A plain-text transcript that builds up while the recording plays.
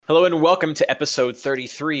Hello and welcome to episode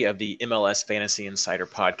 33 of the MLS Fantasy Insider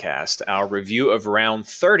Podcast, our review of round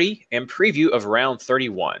 30 and preview of round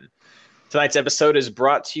 31. Tonight's episode is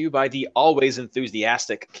brought to you by the always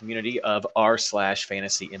enthusiastic community of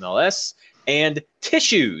r/fantasy MLS and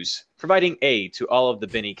Tissues, providing aid to all of the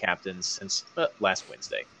Benny captains since last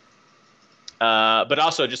Wednesday. But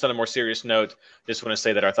also, just on a more serious note, just want to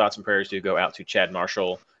say that our thoughts and prayers do go out to Chad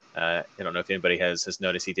Marshall. I don't know if anybody has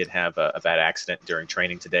noticed he did have a bad accident during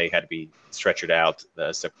training today, had to be stretchered out,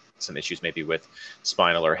 some issues maybe with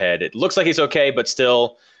spinal or head. It looks like he's okay, but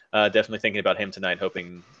still definitely thinking about him tonight,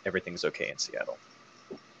 hoping everything's okay in Seattle.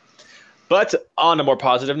 But on a more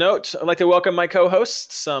positive note, I'd like to welcome my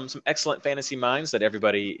co-hosts, some excellent fantasy minds that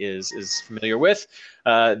everybody is familiar with.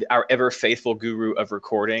 Our ever faithful guru of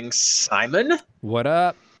recording, Simon. What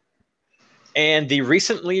up? And the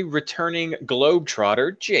recently returning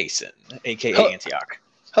Globetrotter, Jason, a.k.a. Antioch.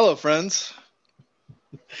 Hello, friends.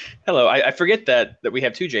 Hello. I forget that we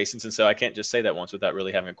have two Jasons, and so I can't just say that once without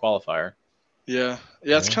really having a qualifier. Yeah.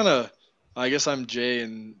 It's kind of, I guess I'm Jay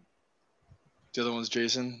and the other one's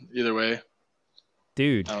Jason. Either way.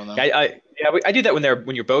 Dude. I don't know. I do that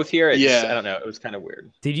when you're both here. Yeah. I don't know. It was kind of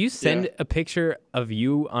weird. Did you send a picture of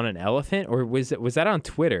you on an elephant, or was that on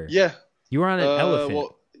Twitter? Yeah. You were on an elephant.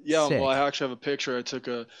 Well, yeah. Sick. Well, I actually have a picture. I took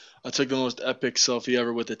the most epic selfie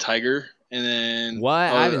ever with a tiger, and then What?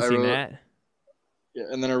 I haven't seen wrote, that. Yeah,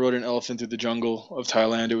 and then I rode an elephant through the jungle of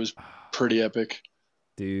Thailand. It was pretty epic.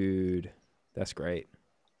 Dude, that's great.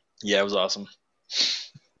 Yeah, it was awesome.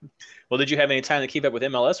 Well, did you have any time to keep up with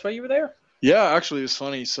MLS while you were there? Yeah, actually, it was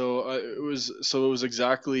funny. So it was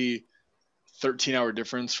exactly 13-hour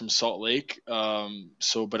difference from Salt Lake.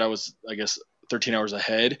 But I was, I guess, 13 hours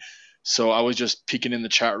ahead. So I was just peeking in the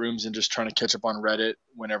chat rooms and just trying to catch up on Reddit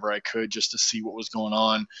whenever I could, just to see what was going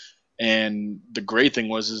on. And the great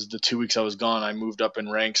thing is the 2 weeks I was gone, I moved up in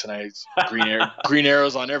ranks and I green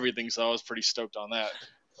arrows on everything. So I was pretty stoked on that.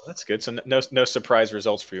 Well, that's good. So no surprise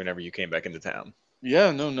results for you whenever you came back into town. Yeah,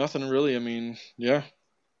 no, nothing really. I mean, yeah,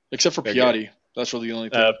 except for Very Piatti. That's really the only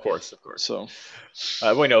thing. Of course. So,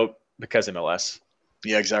 we know because MLS.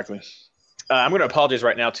 yeah, exactly. I'm going to apologize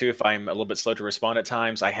right now, too, if I'm a little bit slow to respond at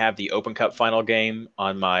times. I have the Open Cup final game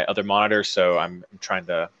on my other monitor, so I'm trying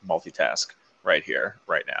to multitask right here,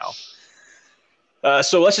 right now.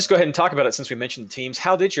 So let's just go ahead and talk about it since we mentioned the teams.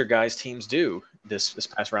 How did your guys' teams do this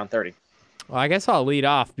past round 30? Well, I guess I'll lead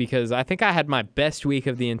off because I think I had my best week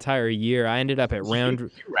of the entire year. I ended up at You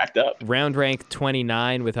racked up. round rank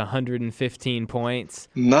 29 with 115 points.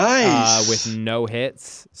 Nice. With no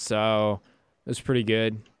hits, so it was pretty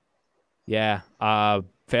good. Yeah,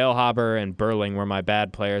 Feilhaber and Burling were my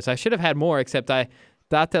bad players. I should have had more, except I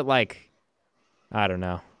thought that, I don't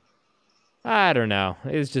know.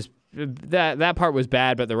 It was just that part was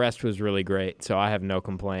bad, but the rest was really great, so I have no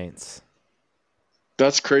complaints.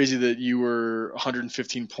 That's crazy that you were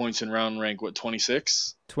 115 points in round rank,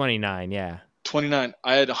 26? 29, yeah. 29.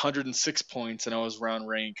 I had 106 points and I was round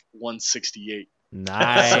rank 168.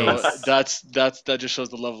 Nice. So that just shows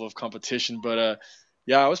the level of competition. But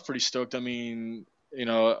yeah, I was pretty stoked. I mean,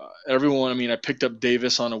 everyone. I mean, I picked up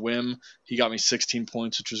Davis on a whim. He got me 16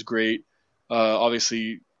 points, which was great.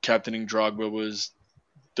 Obviously, captaining Drogba was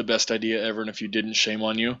the best idea ever, and if you didn't, shame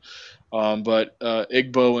on you. But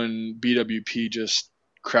Igbo and BWP just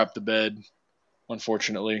crapped the bed,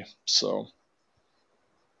 unfortunately. So.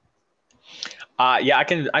 Yeah,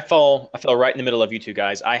 I fell right in the middle of you two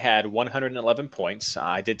guys. I had 111 points.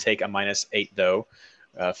 I did take a -8 though,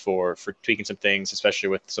 for tweaking some things, especially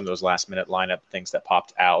with some of those last minute lineup things that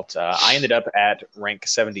popped out. I ended up at rank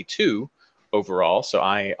 72 overall, so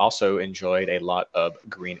I also enjoyed a lot of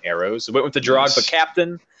green arrows. I went with the Drogba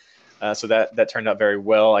captain, so that turned out very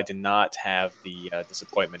well. I did not have the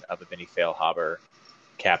disappointment of a Benny Feilhaber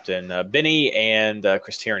captain. Benny and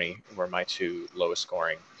Chris Tierney were my two lowest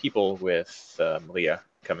scoring people, with Malia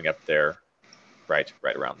coming up there right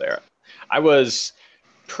around there. I was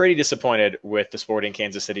pretty disappointed with the Sporting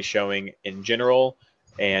Kansas City showing in general,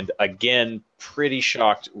 and again, pretty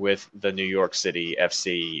shocked with the New York City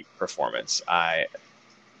FC performance. I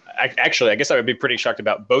guess I would be pretty shocked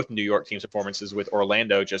about both New York teams' performances, with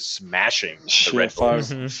Orlando just smashing the Red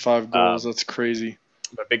Bulls. Five goals. That's crazy.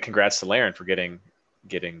 But big congrats to Laren for getting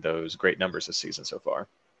those great numbers this season so far.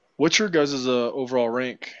 What's your guys' overall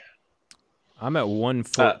rank? I'm at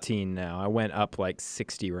 114 now. I went up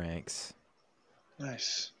 60 ranks.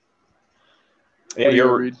 Nice. Yeah,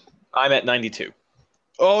 I'm at 92.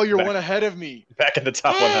 Oh, you're one ahead of me. Back in the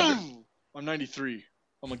top 100. I'm 93.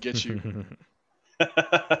 I'm gonna get you.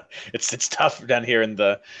 It's tough down here in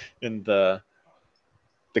the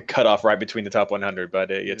the cutoff right between the top 100, but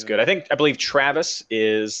it's good. I believe Travis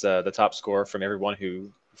is the top scorer from everyone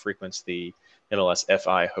who frequents the MLS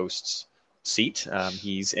FI hosts seat.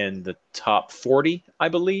 He's in the top 40, I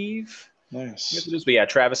believe. Nice. But yeah,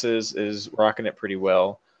 Travis is rocking it pretty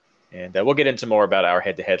well, and we'll get into more about our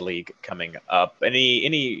head-to-head league coming up.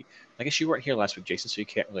 Any? I guess you weren't here last week, Jason, so you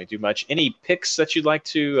can't really do much. Any picks that you'd like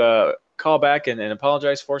to call back and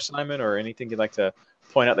apologize for, Simon, or anything you'd like to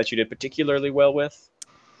point out that you did particularly well with?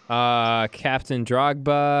 Captain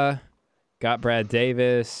Drogba, got Brad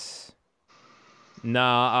Davis.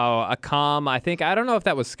 Akam. I don't know if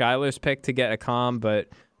that was Skylar's pick to get Akam, but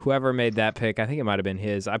whoever made that pick, I think it might have been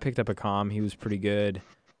his. I picked up Akam. He was pretty good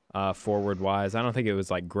forward-wise. I don't think it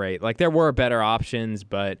was, like, great. Like, there were better options,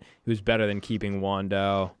 but it was better than keeping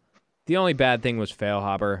Wando. The only bad thing was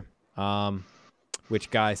Failhaber,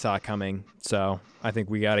 which Guy saw coming. So I think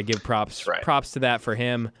we got to give props to that for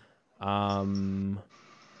him.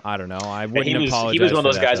 I don't know. I wouldn't apologize. He was one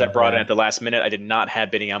of those guys I brought in at the last minute. I did not have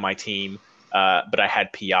Benny on my team, but I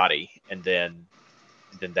had Piatti, and then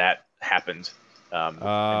that happened.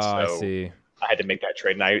 I see. I had to make that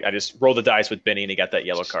trade, and I just rolled the dice with Benny, and he got that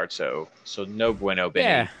yellow card. So no bueno, Benny.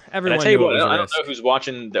 Yeah, everyone. And I tell you what, I don't know who's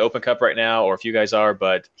watching the Open Cup right now, or if you guys are,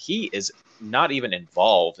 but he is not even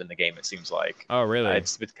involved in the game. It seems like. Oh, really?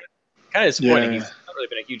 It's kind of disappointing. Yeah. He's not really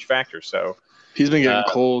been a huge factor. So. He's been getting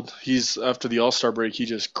cold. After the All-Star break, he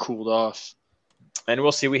just cooled off. And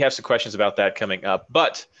we'll see. We have some questions about that coming up,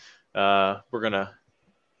 but we're gonna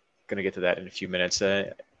get to that in a few minutes.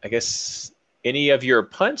 I guess any of your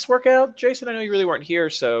punts work out, Jason? I know you really weren't here,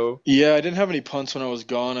 so yeah, I didn't have any punts when I was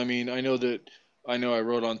gone. I mean, I know I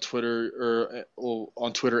wrote on Twitter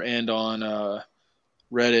and on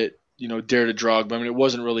Reddit, dare to Drogba. I mean, it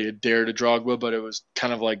wasn't really a dare to Drogba, but it was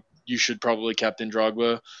kind of like you should probably captain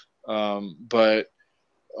Drogba. But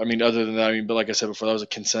I mean, other than that, but like I said before, that was a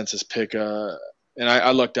consensus pick. And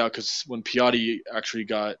I lucked out because when Piatti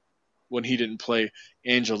when he didn't play,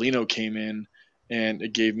 Angelino came in and he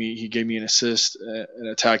gave me an assist, an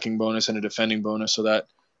attacking bonus, and a defending bonus. So that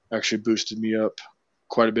actually boosted me up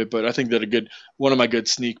quite a bit. But I think that one of my good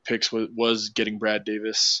sneak picks was getting Brad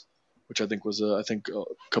Davis, which I think was I think a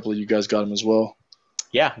couple of you guys got him as well.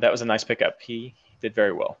 Yeah, that was a nice pickup. He did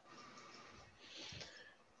very well.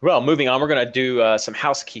 Well, moving on, we're going to do some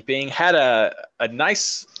housekeeping. Had a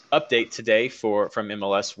nice update today from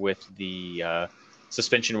MLS with the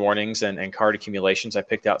suspension warnings and card accumulations. I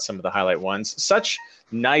picked out some of the highlight ones. Such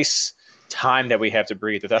nice time that we have to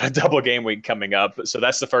breathe without a double game week coming up. So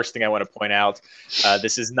that's the first thing I want to point out.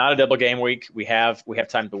 This is not a double game week. We have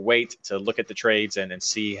time to wait to look at the trades and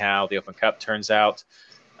see how the Open Cup turns out.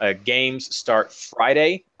 Games start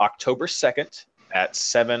Friday, October 2nd at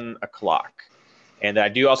 7 o'clock. And I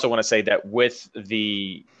do also want to say that with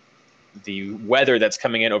the weather that's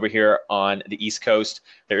coming in over here on the East Coast,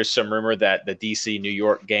 there is some rumor that the DC New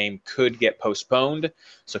York game could get postponed.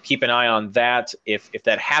 So keep an eye on that. If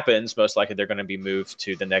that happens, most likely they're going to be moved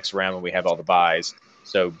to the next round when we have all the buys.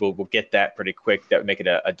 So we'll get that pretty quick. That would make it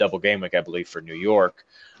a double game week, I believe, for New York.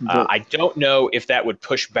 I don't know if that would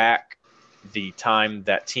push back the time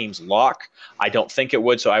that teams lock. I don't think it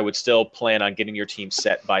would. So I would still plan on getting your team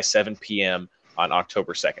set by 7 p.m. on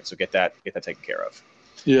October 2nd. So get that taken care of.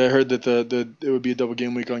 Yeah, I heard that it would be a double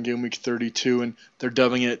game week on game week 32, and they're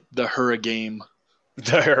dubbing it the Hurra game.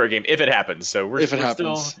 The Hurra game, if it happens. So we're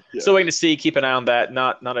still waiting to see. Keep an eye on that.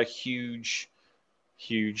 Not a huge.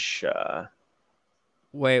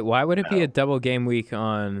 Wait, why would it be a double game week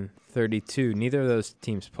on 32? Neither of those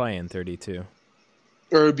teams play in 32.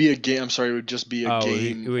 Or it would be a game. I'm sorry, it would just be a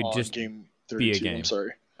game. It would just game 32. Be a game. I'm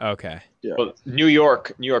sorry. Okay. Yeah. Well, New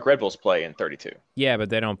York Red Bulls play in 32. Yeah, but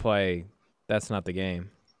they don't play. That's not the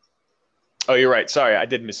game. Oh, you're right. Sorry, I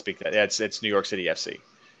did misspeak that. Yeah, it's New York City FC.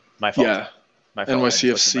 My fault. Yeah. My fault.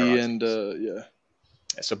 NYCFC and yeah.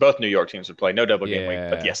 So both New York teams would play. No double game week.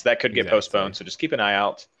 But yes, that could get postponed. So just keep an eye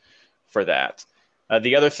out for that.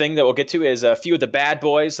 The other thing that we'll get to is a few of the bad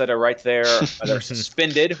boys that are right there that are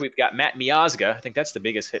suspended. We've got Matt Miazga. I think that's the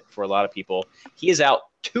biggest hit for a lot of people. He is out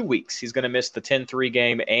 2 weeks. He's going to miss the 10-3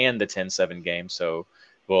 game and the 10-7 game. So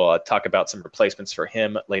we'll talk about some replacements for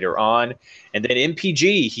him later on. And then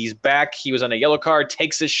MPG, he's back. He was on a yellow card,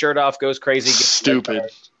 takes his shirt off, goes crazy. Stupid.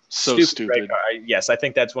 So stupid. Yes, I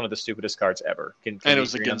think that's one of the stupidest cards ever. Can and it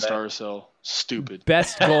was against RSL. Stupid.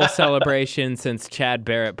 Best goal celebration since Chad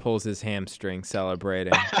Barrett pulls his hamstring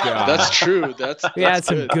celebrating. God. That's true. We had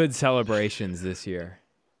some good celebrations this year.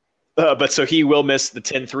 But so he will miss the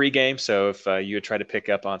 10-3 game. So if you would try to pick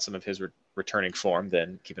up on some of his returning form,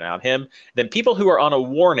 then keep an eye on him. Then people who are on a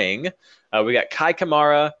warning, we got Kai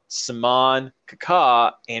Kamara, Saman,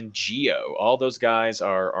 Kaká, and Gio. All those guys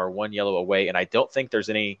are one yellow away, and I don't think there's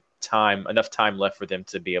enough time left for them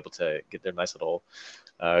to be able to get their nice little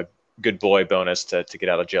good boy bonus to get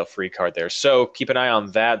out of jail free card there. So keep an eye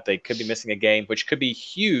on that. They could be missing a game, which could be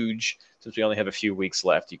huge since we only have a few weeks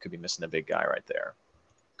left. You could be missing a big guy right there.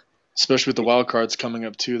 Especially with the wild cards coming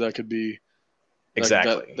up too, that could be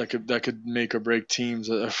exactly that could make or break teams.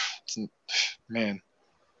 Man.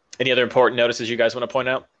 Any other important notices you guys want to point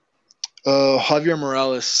out? Javier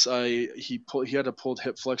Morales, he had a pulled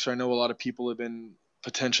hip flexor. I know a lot of people have been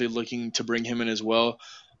potentially looking to bring him in as well.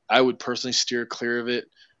 I would personally steer clear of it,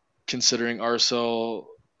 considering RSL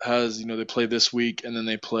has, they play this week and then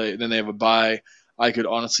they have a bye. I could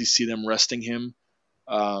honestly see them resting him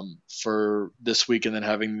for this week and then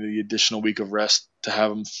having the additional week of rest to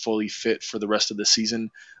have him fully fit for the rest of the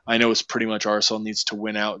season. I know it's pretty much RSL needs to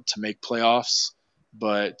win out to make playoffs,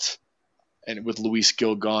 and with Luis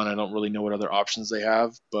Gil gone, I don't really know what other options they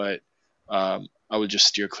have, but I would just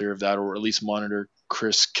steer clear of that, or at least monitor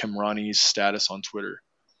Chris Kimrani's status on Twitter.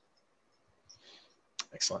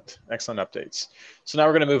 Excellent updates. So now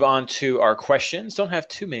we're going to move on to our questions. Don't have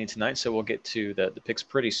too many tonight, so we'll get to the picks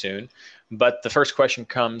pretty soon. But the first question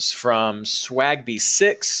comes from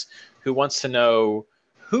Swagby6, who wants to know,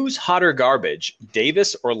 who's hotter garbage,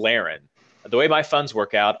 Davis or Larin? The way my funds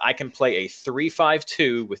work out, I can play a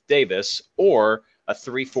 3-5-2 with Davis or a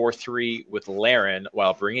 3-4-3 with Larin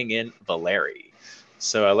while bringing in Valeri.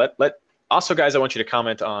 So also, guys, I want you to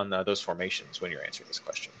comment on those formations when you're answering this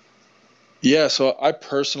question. Yeah, so I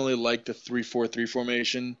personally like the 3-4-3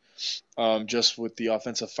 formation, just with the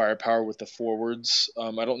offensive firepower with the forwards. I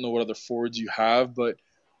don't know what other forwards you have, but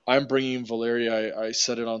I'm bringing Valeri. I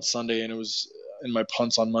said it on Sunday, and it was in my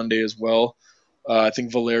punts on Monday as well. I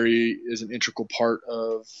think Valeri is an integral part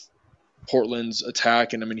of Portland's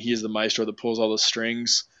attack, and he is the maestro that pulls all the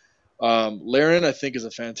strings. Larin, I think, is a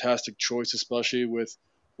fantastic choice, especially with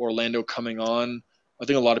Orlando coming on. I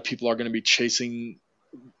think a lot of people are going to be chasing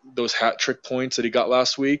those hat trick points that he got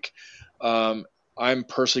last week. I'm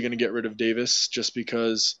personally going to get rid of Davis just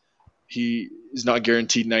because he is not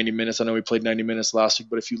guaranteed 90 minutes. I know he played 90 minutes last week,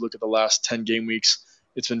 but if you look at the last 10 game weeks,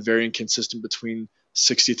 it's been very inconsistent between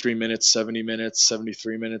 63 minutes, 70 minutes,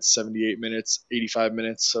 73 minutes, 78 minutes, 85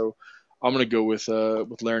 minutes. So I'm going to go with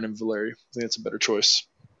Larin and Valeri. I think that's a better choice.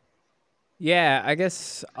 Yeah, I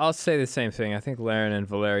guess I'll say the same thing. I think Larin and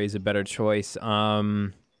Valeri is a better choice.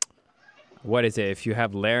 What is it? If you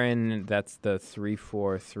have Larin, that's the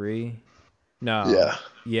 3-4-3. No.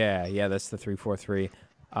 Yeah, that's the 3-4-3.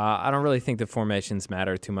 I don't really think the formations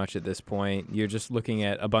matter too much at this point. You're just looking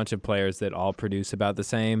at a bunch of players that all produce about the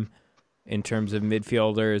same in terms of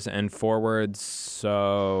midfielders and forwards.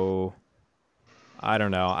 So I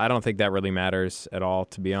don't know. I don't think that really matters at all,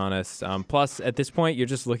 to be honest. Plus, at this point, you're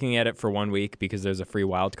just looking at it for 1 week because there's a free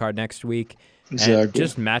wild card next week. Exactly. And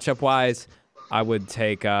just matchup-wise, I would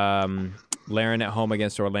take Larin at home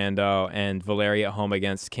against Orlando and Valeri at home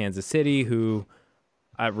against Kansas City, who,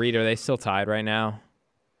 Reed, are they still tied right now?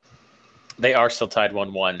 They are still tied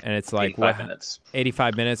 1-1. And it's like 85 minutes.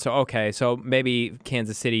 85 minutes. So, okay, so maybe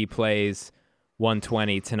Kansas City plays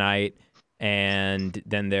 120 tonight, and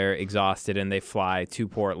then they're exhausted and they fly to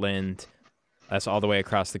Portland. That's all the way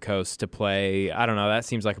across the coast to play. I don't know. That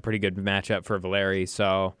seems like a pretty good matchup for Valeri.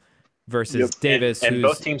 So versus Davis, and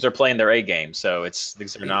both teams are playing their A game, so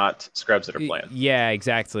these are not scrubs that are playing. Yeah,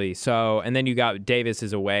 exactly. So, and then you got Davis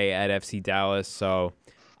is away at FC Dallas. So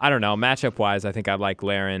I don't know. Matchup wise, I think I like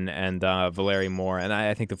Larin and Valeri more, and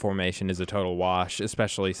I think the formation is a total wash,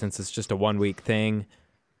 especially since it's just a 1 week thing,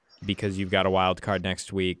 because you've got a wild card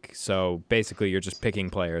next week. So basically, you're just picking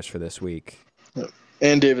players for this week.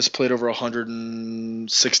 And Davis played over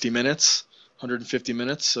 160 minutes, 150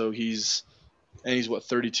 minutes. So he's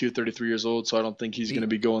 32, 33 years old. So I don't think he's going to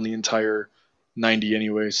be going the entire 90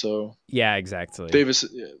 anyway. So yeah, exactly.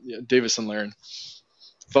 Davis and Larin.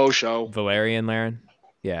 Faux show. Valeri and Larin.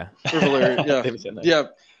 Yeah. Or Valeri, yeah. Yeah.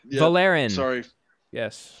 Valerian. Sorry.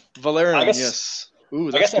 Yes. Valerian, yes. Ooh,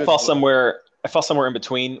 I guess I fall somewhere in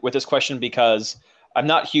between with this question because I'm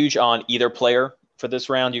not huge on either player for this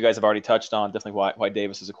round. You guys have already touched on definitely why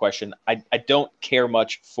Davis is a question. I don't care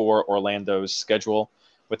much for Orlando's schedule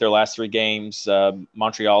with their last 3 games.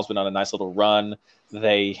 Montreal's been on a nice little run.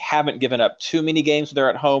 They haven't given up too many games when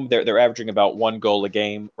they're at home. They're averaging about 1 goal a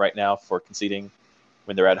game right now for conceding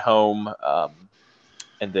when they're at home.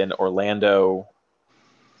 And then Orlando,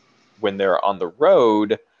 when they're on the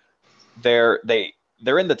road,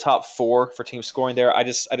 they're in the top 4 for team scoring there. I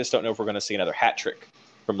just don't know if we're going to see another hat trick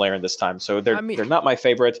from Larin this time. So they're not my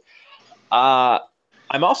favorite. I'm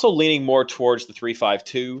also leaning more towards the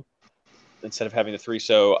 3-5-2 instead of having the 3.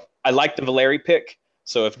 So I like the Valeri pick.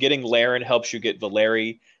 So if getting Larin helps you get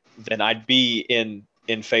Valeri, then I'd be in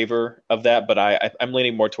favor of that. But I'm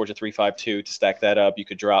leaning more towards a 3-5-2 to stack that up. You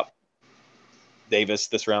could drop Davis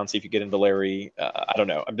this round, see if you get in Valeri. I don't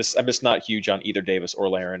know. I'm just not huge on either Davis or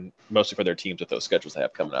Larin, mostly for their teams with those schedules they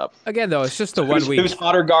have coming up. Again, though, it's just the 1 week. Who's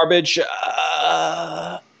hot or garbage?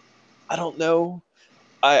 I don't know.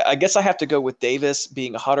 I guess I have to go with Davis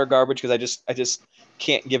being hot or garbage because I just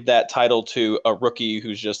can't give that title to a rookie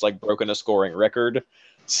who's just like broken a scoring record.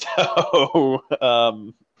 So,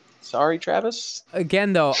 sorry, Travis.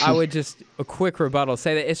 Again, though, I would just a quick rebuttal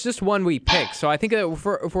say that it's just 1 week pick. So I think that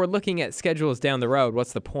if we're looking at schedules down the road,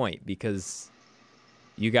 what's the point? Because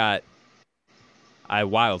you got a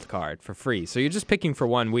wild card for free, so you're just picking for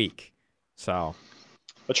 1 week. So,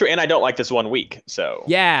 but true, and I don't like this 1 week. So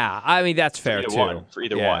yeah, I mean that's fair too. For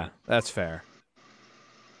either one, that's fair.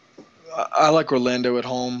 I like Orlando at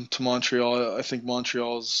home to Montreal. I think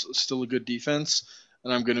Montreal's still a good defense,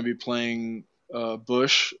 and I'm going to be playing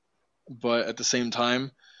Bush. But at the same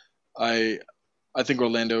time, I think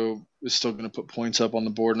Orlando is still going to put points up on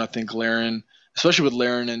the board, and I think Larin, especially with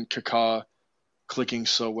Larin and Kaká clicking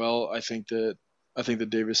so well, I think that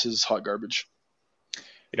Davis is hot garbage.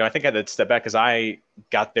 I think I had to step back because I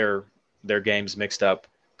got their games mixed up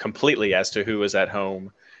completely as to who was at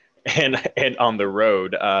home and on the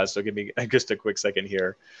road. So give me just a quick second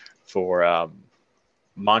here for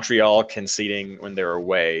Montreal conceding when they're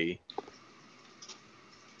away.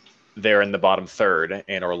 They're in the bottom third,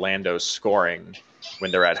 and Orlando scoring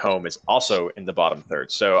when they're at home is also in the bottom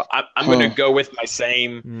third. So I'm going to go with my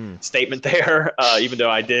same statement there, even though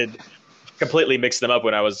I did completely mix them up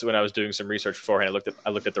when I was doing some research beforehand. I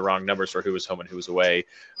looked at the wrong numbers for who was home and who was away,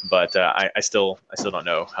 but I still don't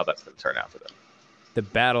know how that's going to turn out for them. The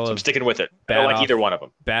battle so of I'm sticking with it. I don't like either one of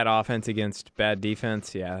them. Bad offense against bad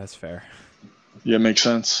defense. Yeah, that's fair. Yeah, makes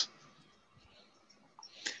sense.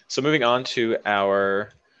 So moving on to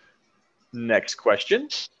our next question.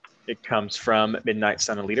 It comes from Midnight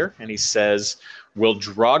Sun Leader, and he says, will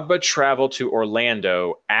Drogba travel to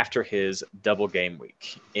Orlando after his double game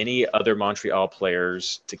week? Any other Montreal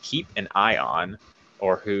players to keep an eye on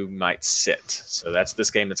or who might sit? So that's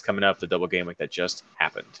this game that's coming up, the double game week that just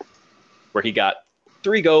happened, where he got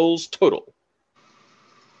 3 goals total.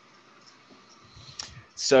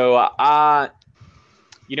 So,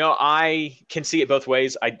 I can see it both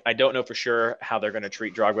ways. I don't know for sure how they're going to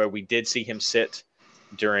treat Drogba. We did see him sit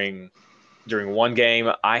during one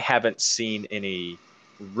game. I haven't seen any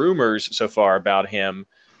rumors so far about him.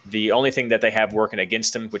 The only thing that they have working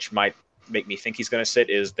against him, which might make me think he's going to sit,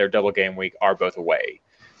 is their double game week are both away.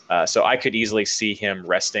 So I could easily see him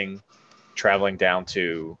resting, traveling down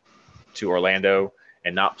to Orlando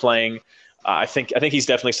and not playing. I think he's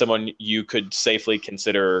definitely someone you could safely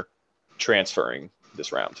consider transferring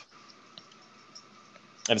this round.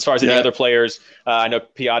 And as far as any other players, I know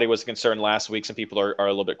Piatti was a concern last week. Some people are a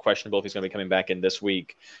little bit questionable if he's going to be coming back in this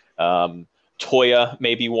week. Toya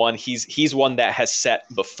may be one. He's one that has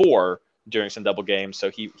set before during some double games, so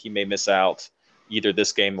he may miss out either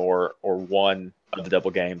this game or one of the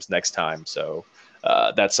double games next time. So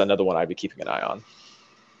that's another one I'd be keeping an eye on.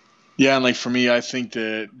 Yeah, and for me, I think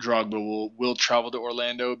that Drogba will travel to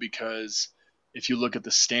Orlando because if you look at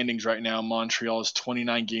the standings right now, Montreal has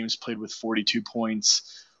 29 games played with 42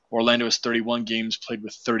 points. Orlando has 31 games played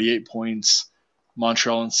with 38 points.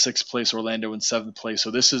 Montreal in 6th place, Orlando in 7th place. So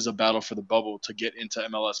this is a battle for the bubble to get into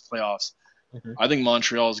MLS playoffs. Mm-hmm. I think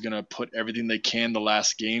Montreal is going to put everything they can the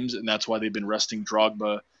last games, and that's why they've been resting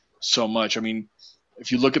Drogba so much. I mean,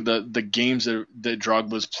 if you look at the games that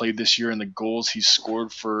Drogba's played this year and the goals he's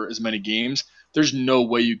scored for as many games, there's no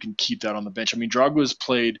way you can keep that on the bench. I mean, Drogba's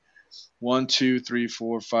played 8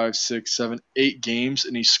 games,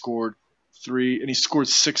 and he scored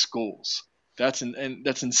 6 goals. That's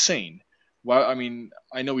insane. Wow, I mean,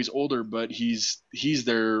 I know he's older, but he's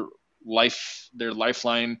their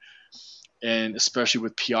lifeline, and especially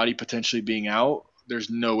with Piatti potentially being out, there's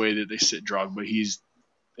no way that they sit Drogba. He's,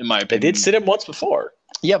 in my opinion, they did sit him once before.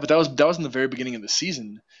 Yeah, but that was in the very beginning of the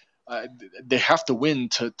season. They have to win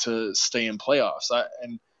to stay in playoffs.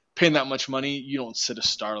 And paying that much money, you don't sit a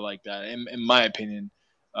star like that, in my opinion.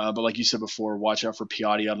 But like you said before, watch out for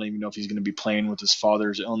Piatti. I don't even know if he's going to be playing with his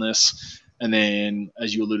father's illness. And then,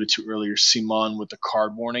 as you alluded to earlier, Simon with the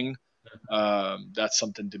card warning. That's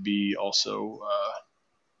something to be also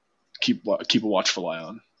keep a watchful eye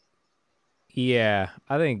on. Yeah,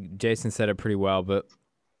 I think Jason said it pretty well, but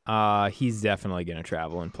He's definitely going to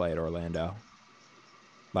travel and play at Orlando.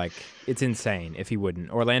 Like, it's insane if he wouldn't.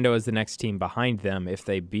 Orlando is the next team behind them. If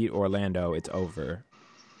they beat Orlando, it's over.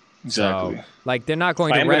 Exactly. So, like, they're not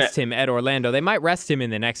going to rest him at Orlando. They might rest him in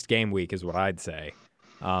the next game week, is what I'd say,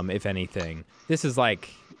 if anything. This is a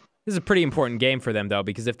pretty important game for them, though,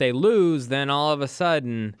 because if they lose, then all of a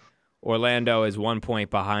sudden Orlando is 1 point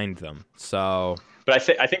behind them. So, but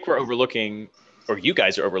I think we're overlooking, or you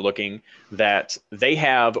guys are overlooking, that they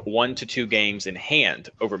have 1 to 2 games in hand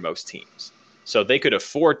over most teams. So they could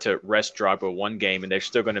afford to rest Drogba one game, and they're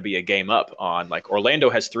still going to be a game up on. Like,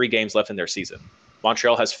 Orlando has 3 games left in their season.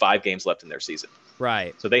 Montreal has 5 games left in their season.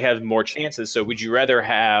 Right. So they have more chances. So would you rather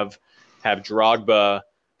have Drogba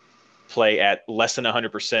play at less than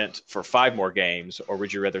 100% for 5 more games, or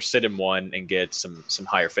would you rather sit him one and get some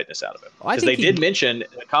higher fitness out of him? Because the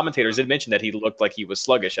commentators did mention that he looked like he was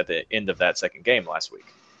sluggish at the end of that second game last week.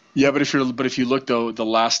 Yeah, but if you look though, the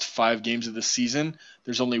last 5 games of the season,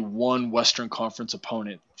 there's only one Western Conference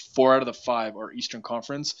opponent. 4 out of the 5 are Eastern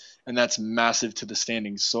Conference, and that's massive to the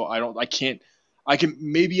standings. So I would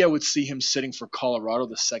see him sitting for Colorado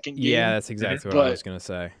the second game. Yeah, that's exactly what I was going to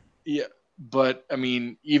say. Yeah, but I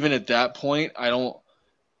mean, even at that point, he's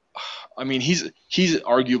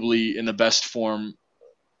arguably in the best form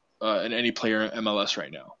in any player in MLS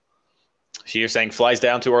right now. So you're saying flies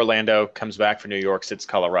down to Orlando, comes back for New York, sits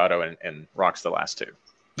Colorado, and rocks the last 2.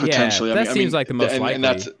 Potentially. Yeah, that seems like the most likely.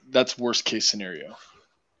 And that's worst case scenario.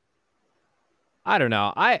 I don't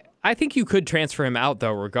know. I think you could transfer him out,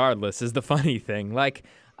 though, regardless, is the funny thing. Like,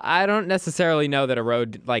 I don't necessarily know that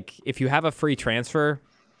if you have a free transfer,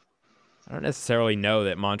 I don't necessarily know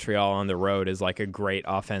that Montreal on the road is like a great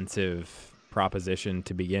offensive proposition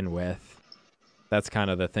to begin with. That's kind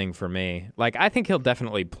of the thing for me. Like, I think he'll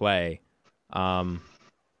definitely play. But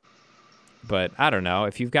I don't know.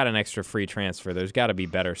 If you've got an extra free transfer, there's got to be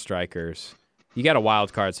better strikers. You got a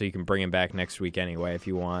wild card, so you can bring him back next week anyway if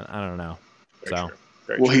you want. I don't know. Very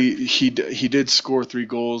true. He did score 3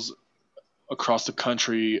 goals across the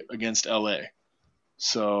country against LA.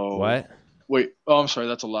 So what? Wait. Oh, I'm sorry.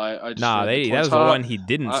 That's a lie. That was the one he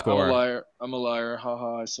didn't score. I'm a liar.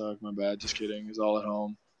 Haha. I suck. My bad. Just kidding. He's all at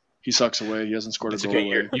home. He sucks away. He hasn't scored a goal.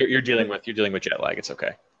 Okay. You're dealing with jet lag. It's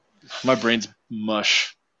okay. My brain's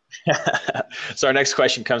mush. So our next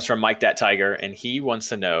question comes from Mike That Tiger, and he wants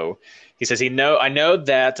to know. He says, I know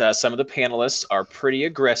that some of the panelists are pretty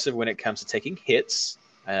aggressive when it comes to taking hits.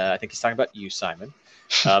 I think he's talking about you, Simon.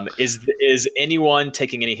 Is anyone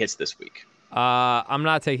taking any hits this week? I'm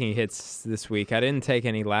not taking hits this week. I didn't take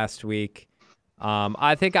any last week.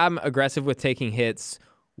 I think I'm aggressive with taking hits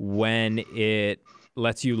when it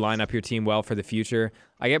lets you line up your team well for the future.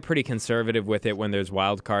 I get pretty conservative with it when there's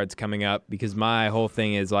wild cards coming up, because my whole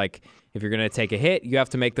thing is, like, if you're going to take a hit, you have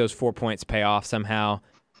to make those 4 points pay off somehow.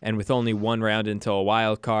 And with only 1 round until a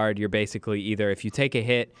wild card, you're basically if you take a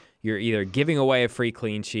hit, you're either giving away a free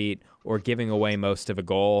clean sheet or giving away most of a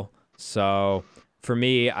goal. So for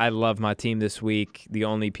me, I love my team this week. The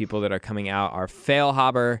only people that are coming out are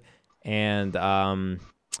Feilhaber and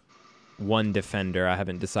one defender. I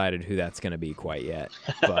haven't decided who that's going to be quite yet,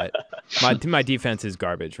 but my defense is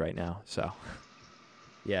garbage right now. So,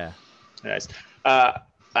 yeah. Nice. I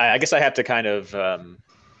guess I have to kind of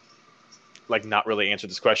not really answer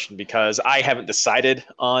this question because I haven't decided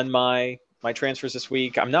on my transfers this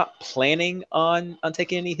week. I'm not planning on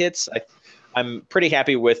taking any hits. I'm pretty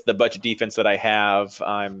happy with the budget defense that I have.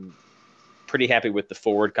 I'm pretty happy with the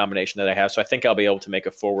forward combination that I have. So I think I'll be able to make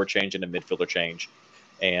a forward change and a midfielder change,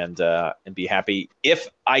 and be happy. If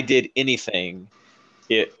I did anything,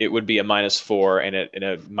 it would be a -4, and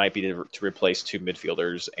it might be to replace 2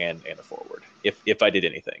 midfielders and a forward. If I did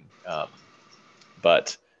anything,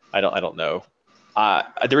 but I don't know.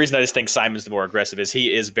 The reason I just think Simon's the more aggressive is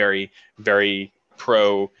he is very, very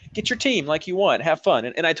pro. Get your team like you want, have fun,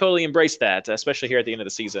 and I totally embrace that, especially here at the end of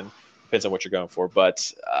the season. Depends on what you're going for,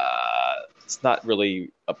 but it's not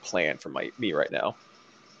really a plan for me right now.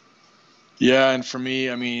 Yeah, and for me,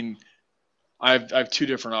 I mean, I have 2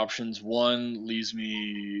 different options. One leaves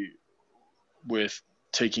me with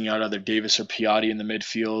taking out either Davis or Piatti in the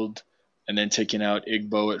midfield, and then taking out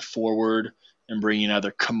Igbo at forward, and bringing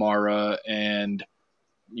either Kamara and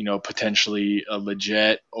potentially a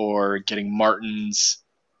Leggett, or getting Martins,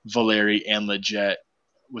 Valeri, and Leggett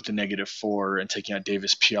with a -4, and taking out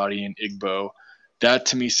Davis, Piatti, and Igbo. That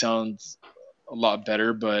to me sounds a lot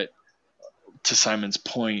better, but to Simon's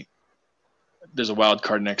point, there's a wild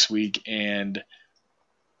card next week, and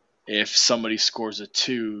if somebody scores a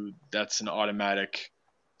 2, that's an automatic,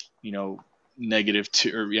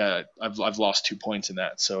 -2, or I've lost 2 points in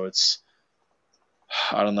that. So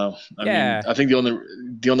I don't know. I mean, Yeah. I think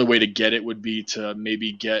the only way to get it would be to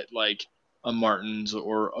maybe get like a Martins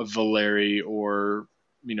or a Valeri or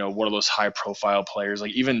one of those high profile players,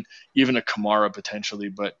 like even a Kamara potentially.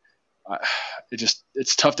 But uh,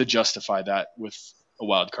 it's tough to justify that with a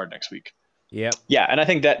wild card next week. Yep. Yeah, and I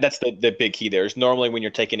think that's the big key there is normally when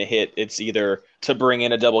you're taking a hit, it's either to bring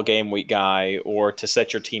in a double game week guy or to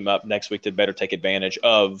set your team up next week to better take advantage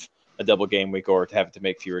of a double game week or to have to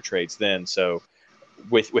make fewer trades then. So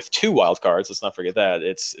with two wild cards, let's not forget that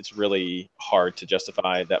it's really hard to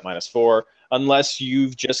justify that -4 unless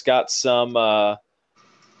you've just got some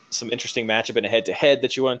interesting matchup in a head-to-head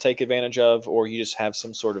that you want to take advantage of, or you just have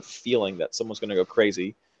some sort of feeling that someone's going to go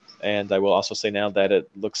crazy. And I will also say now that it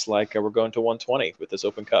looks like we're going to 120 with this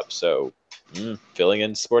Open Cup. So filling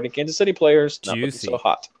in Sporting Kansas City players, not looking Juicy. so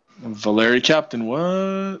hot. Valeri captain,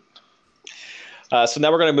 what? So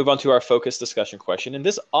now we're going to move on to our focus discussion question. And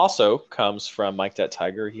this also comes from Mike That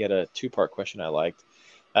Tiger. He had a two-part question I liked.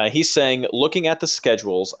 He's saying, looking at the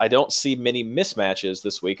schedules, I don't see many mismatches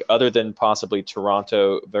this week other than possibly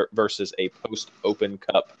Toronto versus a post-Open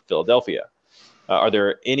Cup Philadelphia. Are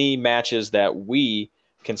there any matches that we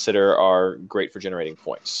consider are great for generating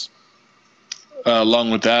points?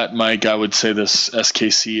 Along with that, Mike, I would say this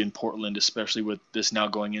SKC in Portland, especially with this now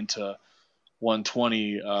going into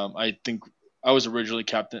 120. I think I was originally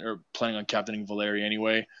planning on captaining Valeri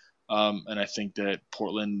anyway. And I think that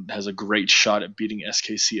Portland has a great shot at beating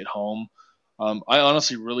SKC at home. I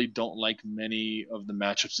honestly really don't like many of the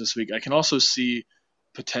matchups this week. I can also see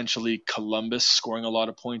potentially Columbus scoring a lot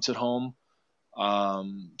of points at home.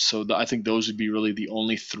 So I think those would be really the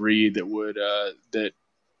only three that would that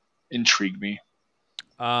intrigue me.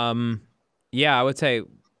 Yeah, I would say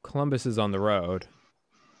Columbus is on the road.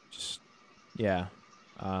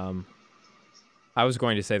 I was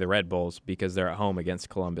going to say the Red Bulls because they're at home against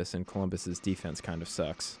Columbus, and Columbus's defense kind of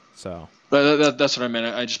sucks. So that's what I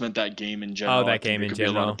meant. I just meant that game in general. Oh, that game in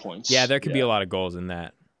general. Be a lot of points. Yeah, there could be a lot of goals in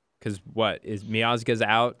that. Because what is Miazga's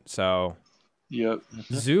out? So yep.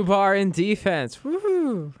 Zubar in defense.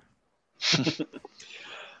 Woohoo!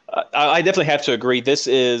 I definitely have to agree. This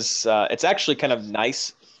is it's actually kind of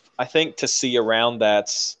nice, I think, to see a round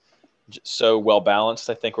that's so well balanced.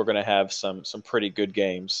 I think we're going to have some pretty good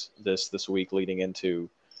games this week leading into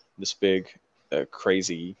this big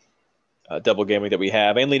crazy double game week that we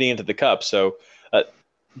have and leading into the Cup. So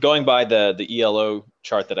going by the ELO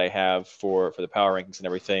chart that I have for the power rankings and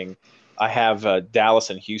everything, I have Dallas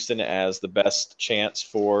and Houston as the best chance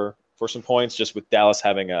for some points, just with Dallas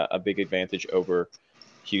having a big advantage over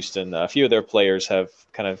Houston. A few of their players have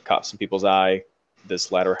kind of caught some people's eye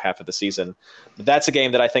this latter half of the season. But that's a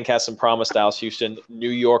game that I think has some promise. Dallas, Houston,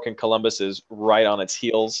 New York, and Columbus is right on its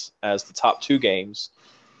heels as the top two games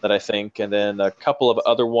that I think. And then a couple of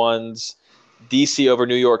other ones, DC over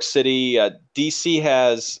New York City. DC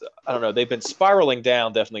has, I don't know, they've been spiraling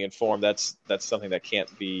down definitely in form. That's something that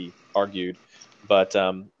can't be argued. But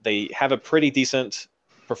they have a pretty decent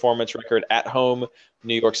performance record at home.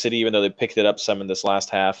 New York City, even though they picked it up some in this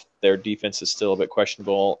last half, their defense is still a bit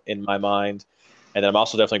questionable in my mind. And then I'm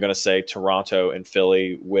also definitely going to say Toronto and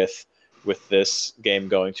Philly with this game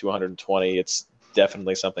going to 120. It's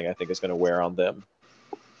definitely something I think is going to wear on them.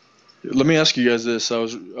 Let me ask you guys this. I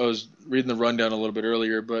was reading the rundown a little bit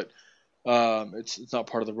earlier, but it's not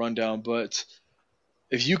part of the rundown. But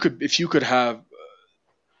if you could have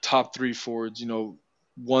top three forwards,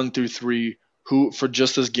 1 through 3, who for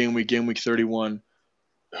just this game week 31,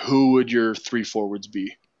 who would your 3 forwards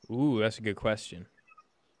be? Ooh, that's a good question.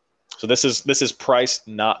 So this is price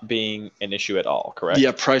not being an issue at all, correct?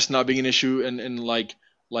 Yeah, price not being an issue, and like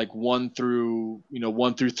 1 through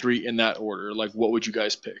 3 in that order. Like, what would you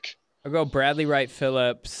guys pick? I'll go Bradley Wright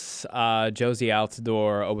Phillips, Josie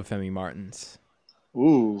Altidore, Obafemi Martins.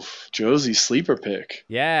 Ooh, Josie sleeper pick.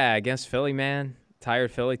 Yeah, against Philly, man. Tired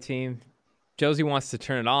Philly team. Josie wants to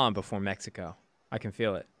turn it on before Mexico. I can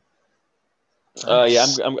feel it. Yeah,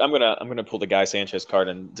 I'm gonna pull the Guy Sanchez card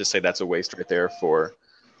and just say that's a waste right there for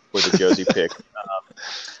the Josie pick.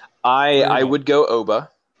 I would go Oba.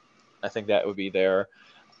 I think that would be there.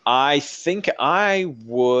 I think I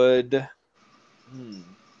would.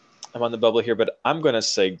 I'm on the bubble here, but I'm going to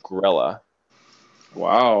say Grella.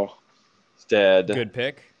 Wow. Instead. Good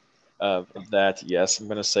pick. Of that, yes. I'm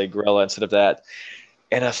going to say Grella instead of that.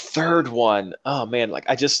 And a third one. Oh, man.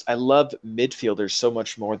 I love midfielders so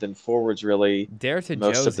much more than forwards, really. Dare to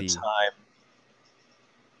most Josie. of the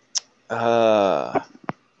time.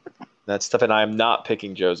 That's tough, and I'm not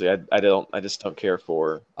picking Josie. I just don't care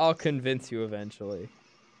for. I'll convince you eventually.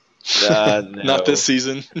 Not No. this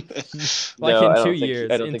season. Like No, in I two don't think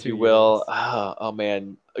years. I don't In think 2 you years. will. Oh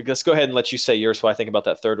man, let's go ahead and let you say yours while I think about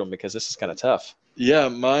that third one because this is kind of tough. Yeah,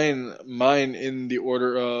 mine in the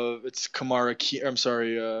order of it's Kamara. I'm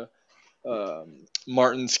sorry,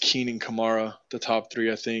 Martins, Keane, and Kamara, the top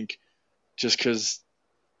three, I think. Just because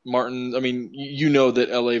Martin, I mean, you know that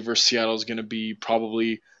LA versus Seattle is going to be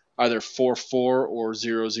probably either 4-4 or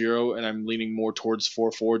 0-0, and I'm leaning more towards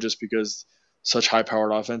 4-4 just because such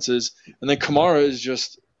high-powered offenses. And then Kamara is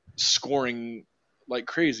just scoring like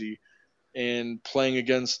crazy and playing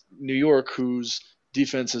against New York, whose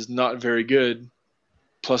defense is not very good.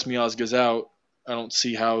 Plus Miazga's out. I don't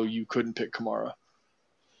see how you couldn't pick Kamara.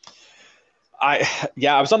 I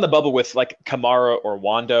was on the bubble with like Kamara or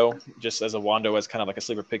Wando, just as a Wando as kind of like a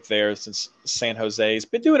sleeper pick there since San Jose's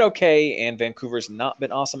been doing okay and Vancouver's not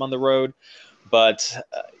been awesome on the road. But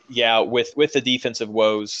yeah, with the defensive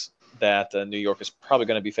woes that New York is probably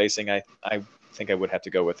going to be facing, I think I would have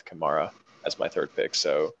to go with Kamara as my third pick.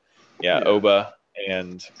 So yeah, Yeah. Oba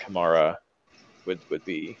and Kamara would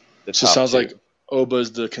be the So it top sounds two. like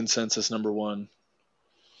Oba's the consensus number one.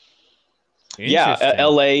 Yeah, Interesting.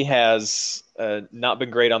 LA has not been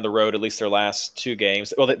great on the road, at least their last two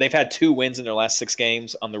games. Well, they've had 2 wins in their last 6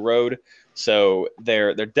 games on the road, so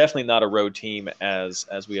they're definitely not a road team as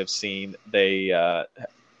we have seen. They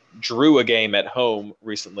drew a game at home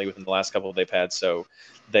recently within the last couple they've had, so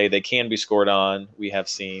they can be scored on. We have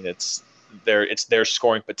seen it's their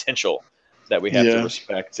scoring potential that we have to Yeah.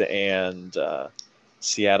 respect, and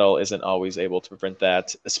Seattle isn't always able to prevent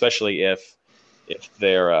that, especially if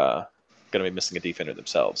they're going to be missing a defender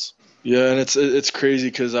themselves. Yeah, and it's crazy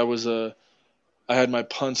because I had my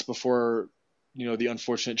punts before the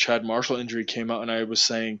unfortunate Chad Marshall injury came out, and I was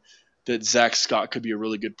saying that Zach Scott could be a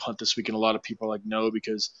really good punt this week, and a lot of people are like no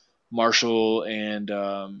because Marshall and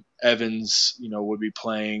Evans would be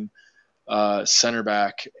playing center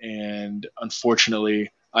back, and unfortunately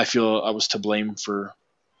I feel I was to blame for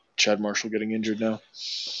Chad Marshall getting injured now.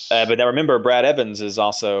 But now remember, Brad Evans is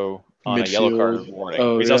also on a yellow card Midfield. warning.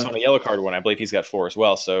 Oh He's yeah. also on a yellow card warning. I believe he's got 4 as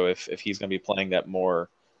well. So if he's going to be playing that more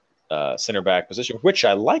center back position, which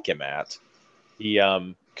I like him at, he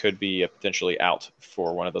could be potentially out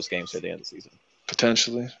for one of those games at the end of the season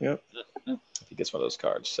Potentially. Yep. if he gets one of those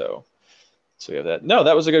cards. So we have that. No,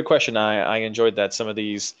 that was a good question. I enjoyed that. Some of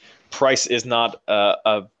these price is not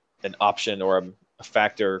an option or a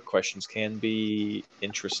factor questions can be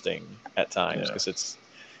interesting at times because it's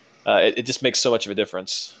it just makes so much of a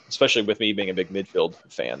difference, especially with me being a big midfield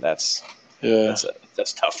fan. That's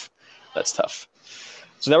tough. That's tough.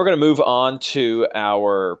 So now we're going to move on to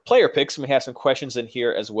our player picks, and we have some questions in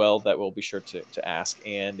here as well that we'll be sure to ask.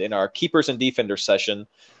 And in our keepers and defenders section,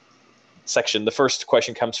 the first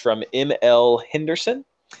question comes from M.L. Henderson,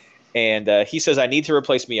 and he says, I need to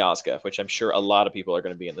replace Miazga, which I'm sure a lot of people are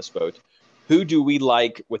going to be in this boat. Who do we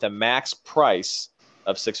like with a max price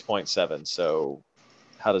of 6.7? So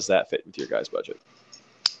how does that fit into your guys' budget?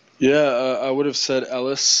 Yeah, I would have said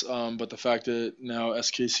Ellis, but the fact that now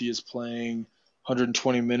SKC is playing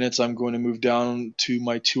 120 minutes, I'm going to move down to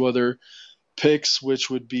my 2 other picks, which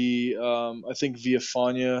would be I think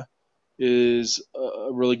Villafana is a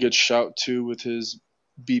really good shout too with his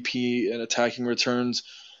BP and attacking returns,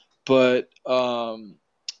 but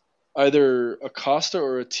either Acosta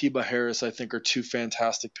or Atiba Harris I think are 2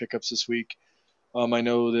 fantastic pickups this week. I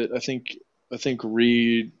know that I think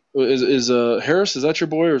Reed is Harris. Is that your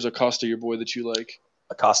boy or is Acosta your boy that you like?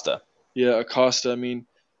 Acosta. Yeah, Acosta. I mean,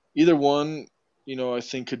 either one, I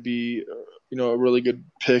think could be, a really good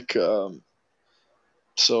pick.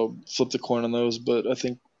 So flip the coin on those, but I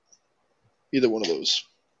think either one of those.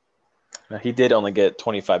 Now, he did only get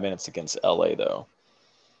 25 minutes against LA, though.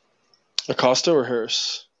 Acosta or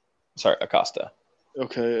Harris? Sorry, Acosta.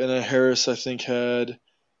 Okay, and then Harris, I think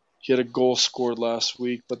he had a goal scored last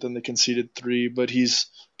week, but then they conceded 3. But he's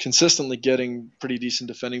consistently getting pretty decent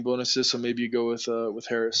defending bonuses, so maybe you go with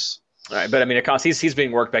Harris. All right, but I mean, Acosta, he's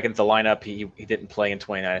being worked back into the lineup. He didn't play in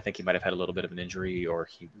 29. I think he might have had a little bit of an injury, or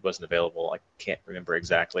he wasn't available. I can't remember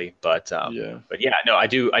exactly, but yeah, no, I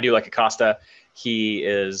do like Acosta. He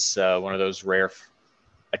is one of those rare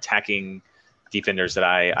attacking defenders that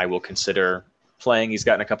I will consider playing. He's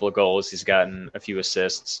gotten a couple of goals. He's gotten a few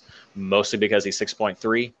assists, mostly because he's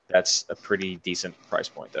 6.3. That's a pretty decent price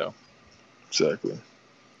point, though. Exactly.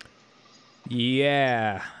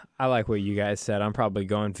 Yeah, I like what you guys said. I'm probably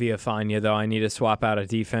going Villafana, though. I need to swap out a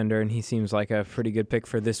defender, and he seems like a pretty good pick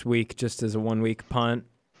for this week, just as a 1-week punt.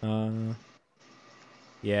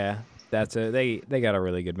 Yeah, they got a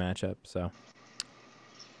really good matchup. So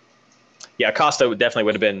yeah, Acosta definitely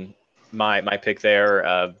would have been my pick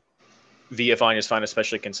there. Villafana is fine,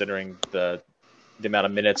 especially considering the amount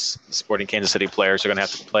of minutes Sporting Kansas City players are going to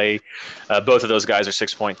have to play. Both of those guys are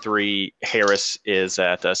 6.3. Harris is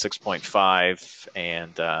at 6.5,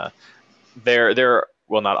 and they're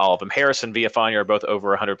well, not all of them. Harris and Villafana are both over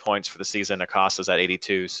 100 points for the season. Acosta's at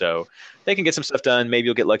 82, so they can get some stuff done. Maybe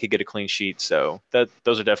you'll get lucky, get a clean sheet. So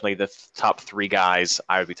those are definitely the top 3 guys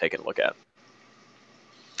I would be taking a look at.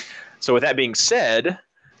 So with that being said,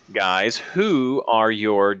 guys, who are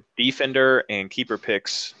your defender and keeper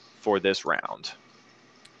picks for this round?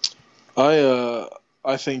 I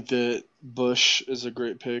think that Bush is a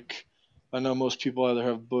great pick. I know most people either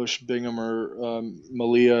have Bush, Bingham, or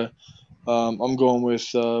Malia. I'm going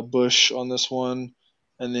with Bush on this one,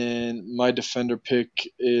 and then my defender pick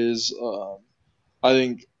is I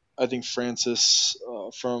think Francis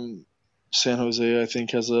from San Jose. I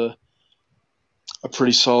think has a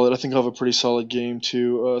pretty solid. I think I'll have a pretty solid game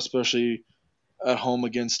too, especially at home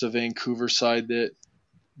against a Vancouver side that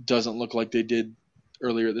doesn't look like they did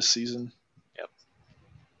earlier this season. Yep.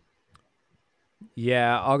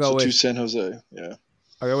 Yeah, I'll go to with San Jose. Yeah.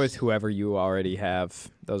 I'll go with whoever you already have.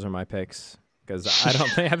 Those are my picks because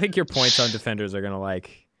I think your points on defenders are gonna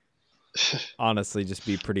honestly just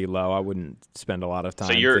be pretty low. I wouldn't spend a lot of time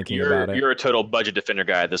thinking about it. You're a total budget defender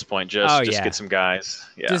guy at this point. Just get some guys.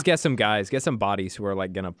 Yeah. Just get some guys. Get some bodies who are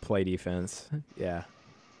gonna play defense. Yeah.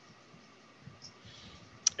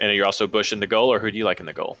 And you're also Bush in the goal, or who do you like in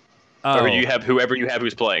the goal? Oh, or do you have whoever you have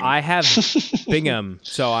who's playing? I have Bingham,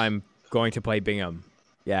 so I'm going to play Bingham.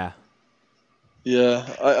 Yeah. Yeah,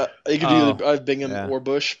 I could either I have Bingham or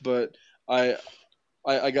Bush, but I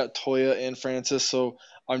got Toya and Francis, so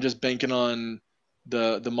I'm just banking on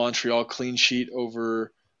the Montreal clean sheet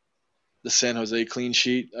over the San Jose clean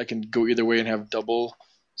sheet. I can go either way and have double,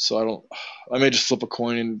 so I may just flip a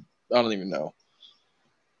coin and I don't even know.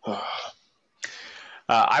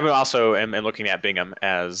 I would also am looking at Bingham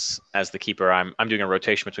as the keeper. I'm doing a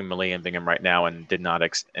rotation between Malia and Bingham right now, and did not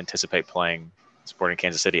anticipate playing Sporting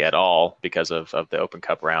Kansas City at all because of the Open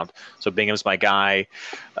Cup round. So Bingham's my guy.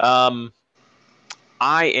 I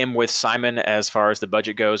am with Simon as far as the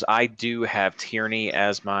budget goes. I do have Tierney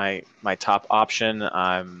as my top option.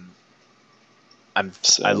 I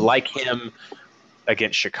like him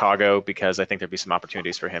against Chicago because I think there'd be some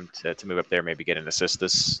opportunities for him to move up there, maybe get an assist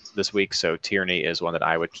this week. So Tierney is one that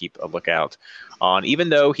I would keep a lookout on, even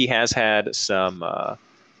though he has had some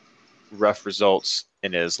rough results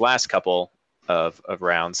in his last couple of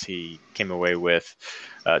rounds. He came away with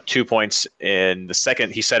 2 points in the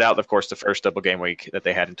second. He set out, of course, the first double game week that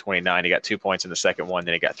they had in 29. He got 2 points in the second one.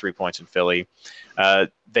 Then he got 3 points in Philly.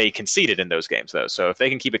 They conceded in those games, though. So if they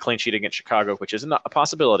can keep a clean sheet against Chicago, which is a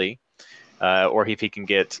possibility, or if he can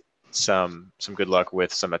get some good luck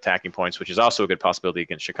with some attacking points, which is also a good possibility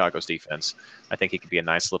against Chicago's defense, I think he could be a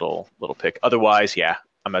nice little pick. Otherwise, yeah,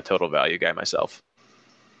 I'm a total value guy myself.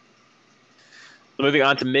 Moving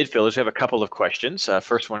on to midfielders, we have a couple of questions.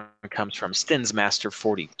 First one comes from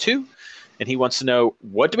Stinsmaster42, and he wants to know,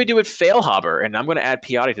 what do we do with Feilhaber? And I'm going to add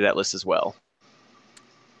Piatti to that list as well.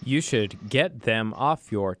 You should get them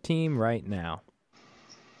off your team right now.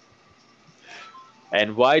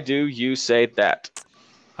 And why do you say that?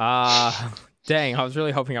 Dang, I was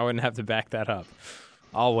really hoping I wouldn't have to back that up.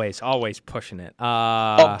 Always pushing it.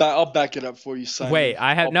 I'll back it up for you, Simon. Wait,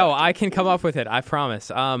 I can come up with it. I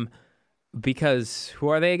promise. Because who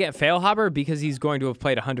are they again? Feilhaber, because he's going to have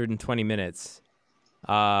played 120 minutes.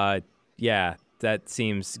 Yeah, that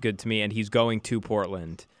seems good to me. And he's going to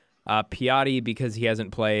Portland. Piatti, because he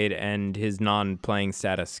hasn't played and his non-playing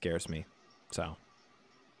status scares me. So.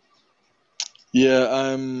 Yeah,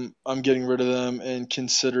 I'm getting rid of them and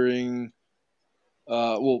considering.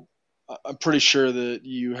 I'm pretty sure that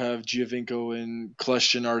you have Giovinco and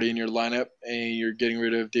Kljestan already in your lineup, and you're getting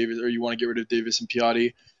rid of Davis, or you want to get rid of Davis and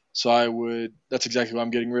Piatti. So that's exactly what I'm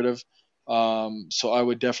getting rid of. So I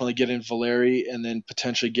would definitely get in Valeri and then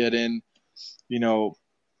potentially get in,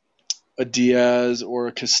 a Diaz or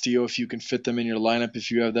a Castillo if you can fit them in your lineup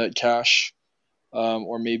if you have that cash.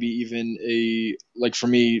 Or maybe even for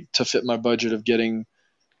me to fit my budget of getting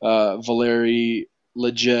Valeri,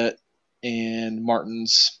 Leggett, and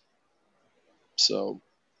Martins. So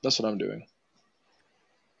that's what I'm doing.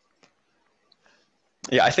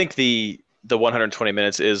 Yeah, I think the 120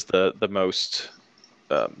 minutes is the most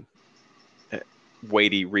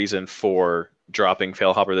weighty reason for dropping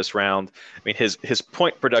Feilhaber this round. I mean, his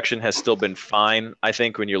point production has still been fine. I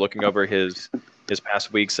think when you're looking over his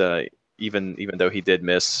past weeks, even though he did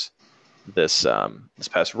miss this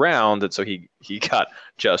past round, and so he got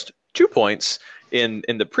just 2 points in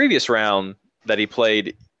the previous round that he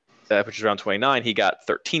played, which is round 29. He got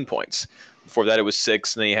 13 points. Before that, it was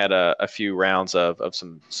 6, and then he had a few rounds of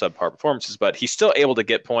some subpar performances, but he's still able to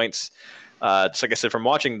get points. Just like I said, from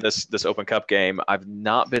watching this Open Cup game, I've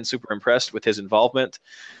not been super impressed with his involvement.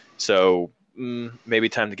 So maybe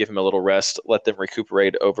time to give him a little rest, let them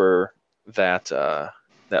recuperate over that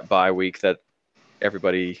bye week that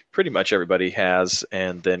pretty much everybody has,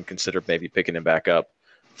 and then consider maybe picking him back up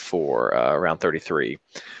for round 33.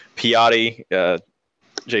 Piatti,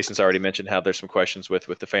 Jason's already mentioned how there's some questions with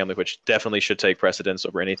the family, which definitely should take precedence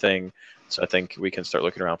over anything. So I think we can start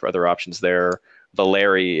looking around for other options there.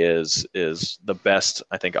 Valeri is the best,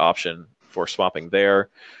 I think, option for swapping there.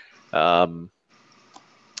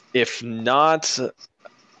 If not,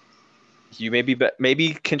 you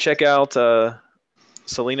maybe can check out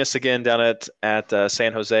Salinas again down at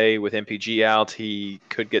San Jose with MPG out. He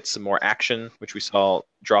could get some more action, which we saw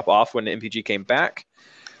drop off when MPG came back.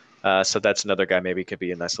 So that's another guy maybe could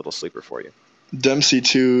be a nice little sleeper for you. Dempsey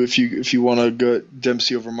too, if you want to go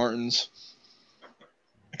Dempsey over Martins.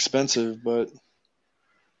 Expensive, but.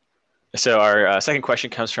 So our second question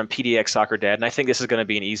comes from PDX Soccer Dad, and I think this is going to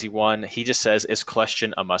be an easy one. He just says, "Is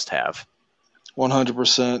Kljestan a must-have?"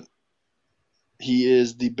 100%. He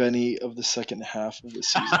is the Benny of the second half of the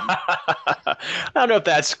season. I don't know if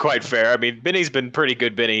that's quite fair. I mean, Benny's been pretty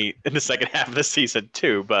good, Benny, in the second half of the season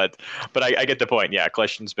too. But I get the point. Yeah,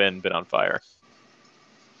 Kljestan's been on fire.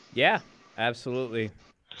 Yeah, absolutely.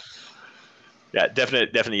 Yeah,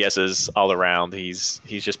 definitely yeses all around. He's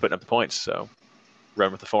just putting up the points. So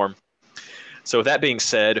run with the form. So with that being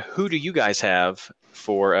said, who do you guys have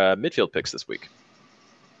for midfield picks this week?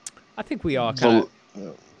 I think we all kind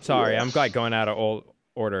of. Sorry, I'm like going out of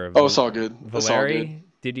order. It's all good. Valeri?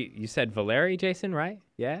 Did you said Valeri, Jason? Right?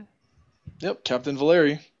 Yeah. Yep, Captain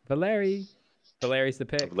Valeri. Valeri's the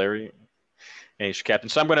pick. Valeri, and he's your captain.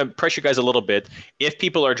 So I'm going to press you guys a little bit. If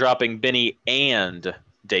people are dropping Benny and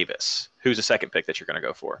Davis, who's the second pick that you're going to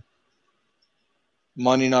go for?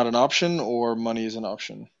 Money not an option, or money is an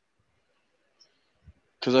option?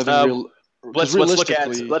 Because I think let's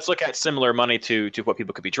look at similar money to what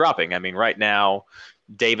people could be dropping. I mean, right now,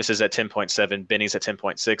 Davis is at 10.7, Benny's at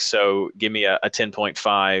 10.6. So give me a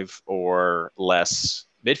 10.5 or less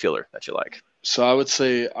midfielder that you like. So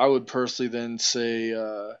I would personally then say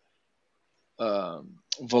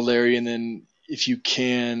Valeri, and then if you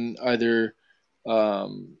can either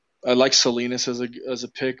I like Salinas as a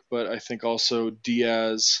pick, but I think also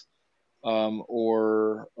Diaz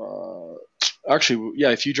or actually,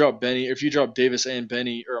 yeah, if you drop Davis and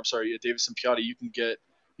Benny, or I'm sorry, Davis and Piatti, you can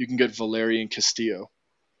get Valeri and Castillo.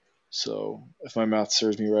 So if my math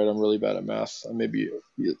serves me right, I'm really bad at math. Maybe,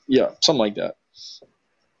 yeah, something like that.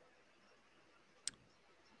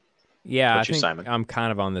 Yeah, I think Simon? I'm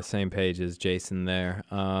kind of on the same page as Jason there.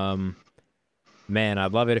 Man,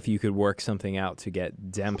 I'd love it if you could work something out to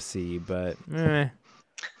get Dempsey, but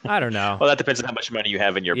I don't know. Well, that depends on how much money you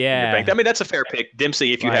have in your bank. I mean, that's a fair pick.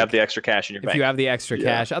 Dempsey, if you have the extra cash in your bank. If you have the extra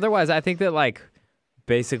cash. Otherwise, I think that like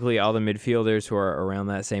basically all the midfielders who are around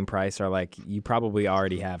that same price are like, you probably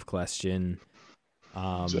already have Kljestan.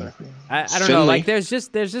 Exactly. I don't know. Like there's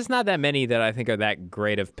just not that many that I think are that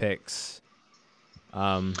great of picks.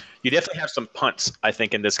 You definitely have some punts, I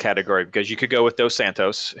think, in this category, because you could go with Dos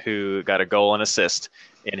Santos, who got a goal and assist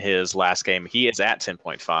in his last game. He is at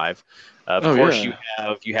 10.5. Of course,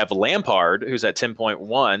 you have Lampard, who's at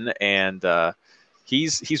 10.1, and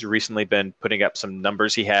he's recently been putting up some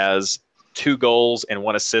numbers. He has 2 goals and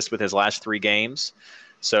 1 assist with his last 3 games.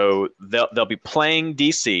 So they'll be playing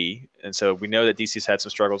DC, and so we know that DC's had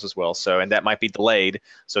some struggles as well. So, and that might be delayed.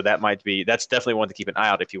 So that's definitely one to keep an eye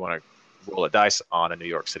out if you want to roll a dice on a New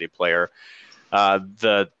York City player.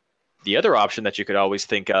 The other option that you could always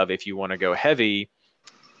think of if you want to go heavy,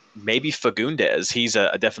 maybe Fagundes. He's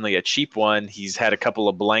definitely a cheap one. He's had a couple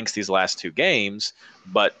of blanks these last 2 games,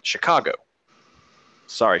 but Chicago.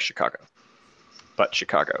 Sorry, Chicago. But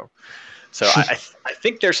Chicago. So I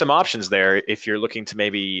think there's some options there if you're looking to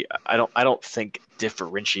maybe. I don't think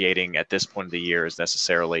differentiating at this point of the year is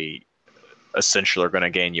necessarily essential or going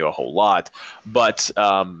to gain you a whole lot, but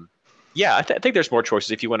yeah, I think there's more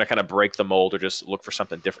choices if you want to kind of break the mold or just look for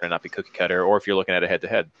something different and not be cookie cutter, or if you're looking at a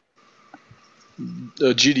head-to-head.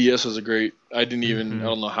 GDS was a great. I don't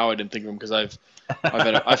know how I didn't think of him, because I've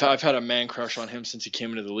had a man crush on him since he came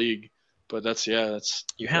into the league. But that's a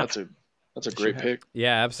great pick.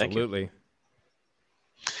 Yeah, absolutely.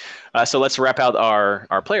 So let's wrap out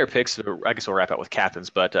our player picks. I guess we'll wrap out with captains.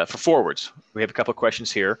 But for forwards, we have a couple of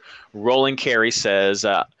questions here. Rolling Carey says,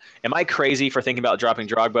 am I crazy for thinking about dropping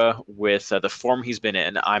Drogba with the form he's been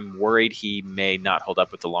in? I'm worried he may not hold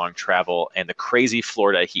up with the long travel and the crazy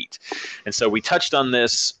Florida heat. And so we touched on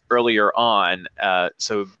this earlier on.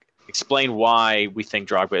 So explain why we think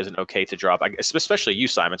Drogba isn't okay to drop, especially you,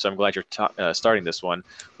 Simon. So I'm glad you're starting this one.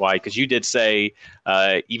 Why? Because you did say,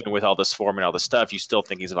 even with all this form and all this stuff, you still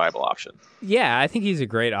think he's a viable option. Yeah, I think he's a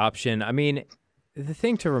great option. I mean, the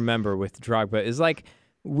thing to remember with Drogba is like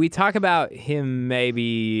we talk about him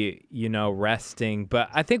maybe, resting, but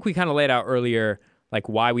I think we kind of laid out earlier like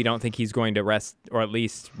why we don't think he's going to rest, or at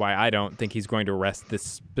least why I don't think he's going to rest this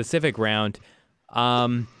specific round.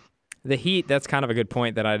 The Heat, that's kind of a good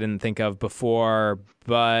point that I didn't think of before,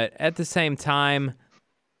 but at the same time,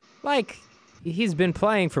 like, he's been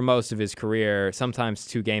playing for most of his career, sometimes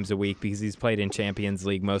 2 games a week because he's played in Champions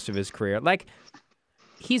League most of his career. Like,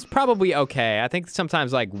 he's probably okay. I think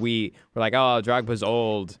sometimes, like, we're like, oh, Drogba's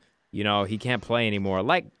old, he can't play anymore.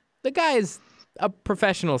 Like, the guy is a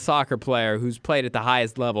professional soccer player who's played at the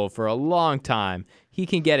highest level for a long time. He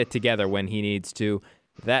can get it together when he needs to.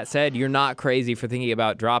 That said, you're not crazy for thinking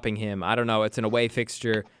about dropping him. I don't know. It's an away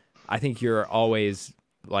fixture. I think you're always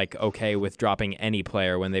like okay with dropping any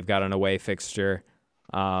player when they've got an away fixture.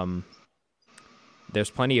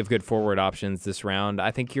 There's plenty of good forward options this round.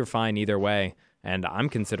 I think you're fine either way, and I'm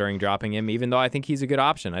considering dropping him, even though I think he's a good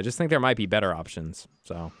option. I just think there might be better options.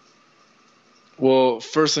 So, well,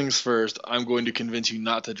 first things first, I'm going to convince you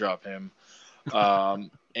not to drop him.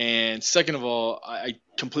 And second of all, I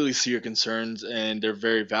completely see your concerns, and they're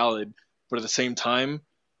very valid. But at the same time,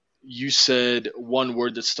 you said one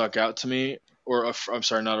word that stuck out to me, I'm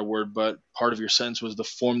sorry, not a word, but part of your sentence was the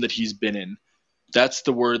form that he's been in. That's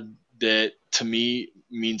the word that, to me,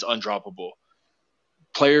 means undroppable.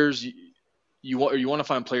 Players, you want to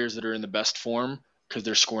find players that are in the best form because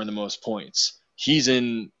they're scoring the most points. He's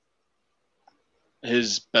in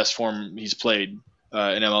his best form he's played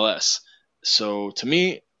in MLS. So to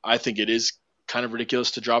me, I think it is kind of ridiculous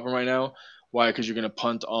to drop him right now. Why? Because you're going to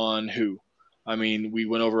punt on who? I mean, we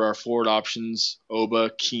went over our forward options, Oba,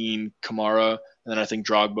 Keane, Kamara, and then I think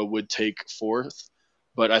Drogba would take 4th.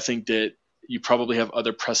 But I think that you probably have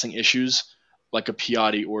other pressing issues like a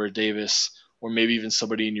Piatti or a Davis, or maybe even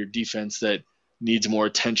somebody in your defense that needs more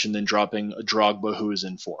attention than dropping a Drogba who is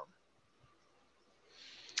in form.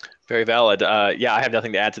 Very valid. Yeah, I have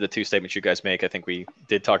nothing to add to the 2 statements you guys make. I think we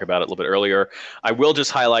did talk about it a little bit earlier. I will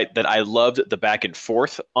just highlight that I loved the back and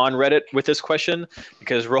forth on Reddit with this question,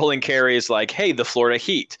 because Rolling Carey is like, hey, the Florida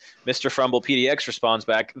Heat. Mr. Frumble PDX responds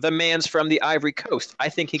back, the man's from the Ivory Coast. I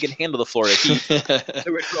think he can handle the Florida Heat.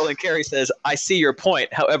 To which Rolling Carey says, I see your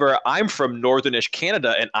point. However, I'm from northernish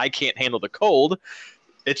Canada and I can't handle the cold.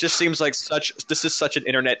 It just seems like this is such an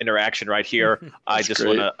internet interaction right here. I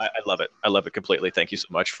love it. I love it completely. Thank you so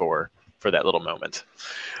much for that little moment.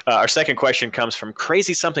 Our second question comes from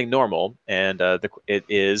Crazy Something Normal, and it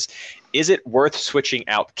is it worth switching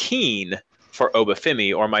out Keane for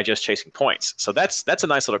Obafemi, or am I just chasing points? So that's a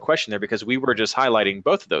nice little question there, because we were just highlighting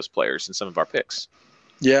both of those players in some of our picks.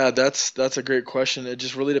 Yeah, that's a great question. It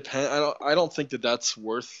just really depends. I don't think that that's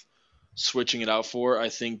worth switching it out for. I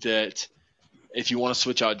think that if you want to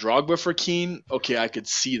switch out Drogba for Keane, okay, I could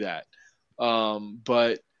see that.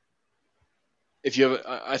 But if you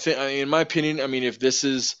have, in my opinion, if this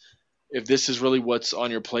is really what's on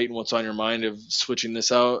your plate and what's on your mind of switching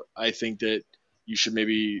this out, I think that you should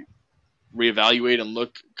maybe reevaluate and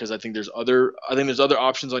look, because I think there's other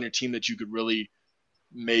options on your team that you could really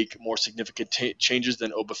make more significant changes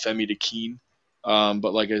than Obafemi to Keane.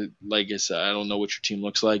 But like I said, I don't know what your team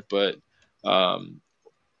looks like, but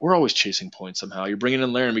we're always chasing points somehow. You're bringing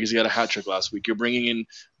in Larin because he got a hat trick last week. You're bringing in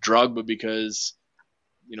Drogba because,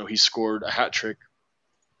 he scored a hat trick.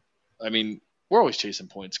 I mean, we're always chasing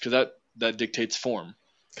points because that dictates form.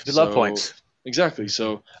 We love points. Exactly.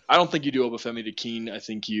 So I don't think you do Obafemi to Keane. I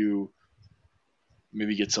think you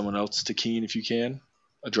maybe get someone else to Keane if you can,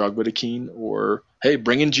 a Drogba to Keane, or, hey,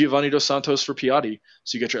 bring in Giovanni Dos Santos for Piatti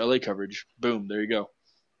so you get your LA coverage. Boom, there you go.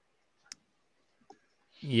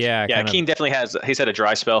 Yeah, Keane definitely he's had a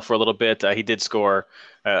dry spell for a little bit. He did score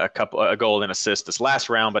a goal and assist this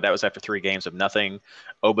last round, but that was after 3 games of nothing.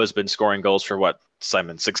 Oba's been scoring goals for what,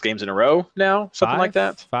 Simon, 6 games in a row now, something like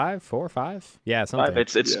that. 5. Yeah, something.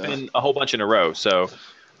 5. It's been a whole bunch in a row. So,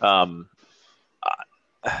 and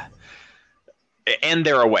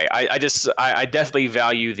they're away. I definitely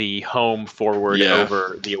value the home forward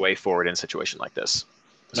over the away forward in a situation like this,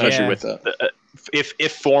 especially with that.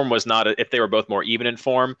 If form was not, if they were both more even in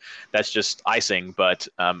form, that's just icing. But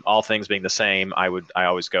all things being the same, I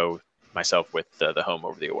always go myself with the home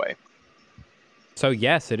over the away. So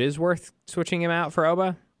yes, it is worth switching him out for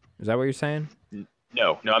Oba. Is that what you're saying?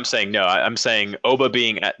 No, I'm saying no. I'm saying Oba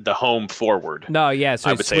being at the home forward. No, yeah. So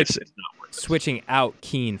I would say it's not worth it. Switching out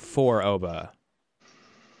Keane for Oba,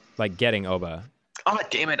 like getting Oba. Oh,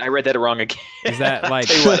 damn it. I read that wrong again. Is that like?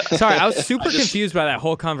 Tell you what. Sorry, I was super confused by that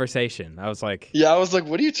whole conversation. I was like, Yeah, I was like,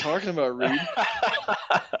 what are you talking about, Reed?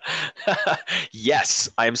 Yes,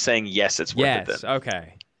 I'm saying yes. It's worth it. yes, Then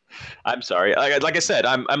okay. I'm sorry. Like I said,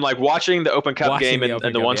 I'm like watching the Open Cup Watching game the and, Open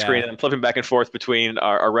and the Cup, one yeah. screen, and I'm flipping back and forth between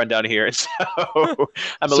our rundown here, and so I'm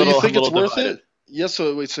a So little. you think I'm a it's little worth divided. it? Yeah.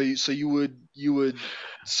 So wait. So you would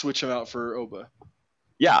switch him out for Oba?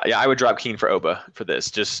 Yeah, I would drop Keane for Oba for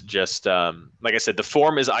this. Just like I said, the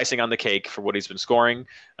form is icing on the cake for what he's been scoring.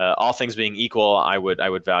 All things being equal, I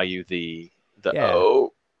would value the Yeah.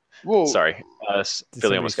 Whoa. sorry, Did Philly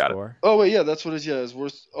somebody almost got it. score? Oh wait, yeah, that's what it is. Yeah, it's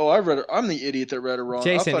worth. Oh, I read it. I'm the idiot that read it wrong. I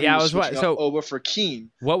Jason, thought yeah, he I was was what? switching So out Oba for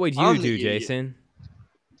Keane. what would you I'm the do, idiot. Jason?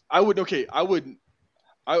 I would. Okay, I would.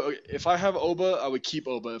 If I have Oba, I would keep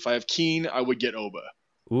Oba. If I have Keane, I would get Oba.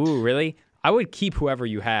 Ooh, really? I would keep whoever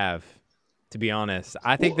you have. To be honest,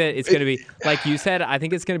 I think Well, that it's going to be like you said. I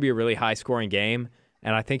think it's going to be a really high-scoring game,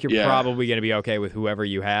 and I think you're Yeah. probably going to be okay with whoever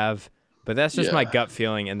you have. But that's just my Yeah. gut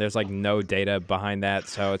feeling, and there's like no data behind that,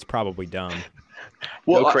 so it's probably dumb.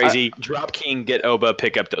 Go I- crazy. Drop King, get Oba,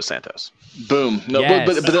 pick up Dos Santos. Boom. No,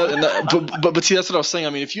 Yes. but see, that's what I was saying. I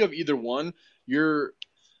mean, if you have either one, you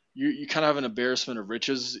kind of have an embarrassment of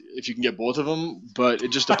riches if you can get both of them. But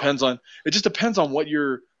it just depends on what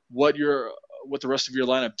the rest of your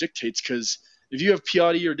lineup dictates. Because if you have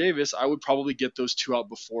Piatti or Davis, I would probably get those two out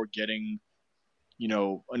before getting,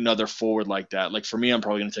 another forward like that. Like for me, I'm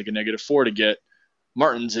probably going to take a -4 to get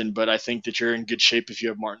Martins in, but I think that you're in good shape if you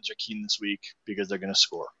have Martins or Keane this week because they're going to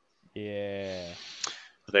score. Yeah.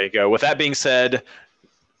 There you go. With that being said,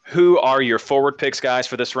 who are your forward picks, guys,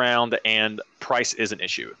 for this round? And price is an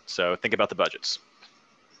issue, so think about the budgets.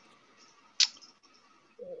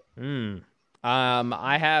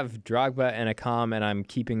 I have Drogba and Akam, and I'm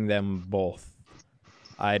keeping them both.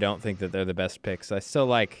 I don't think that they're the best picks. I still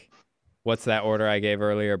like, what's that order I gave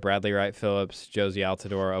earlier? Bradley Wright Phillips, Josie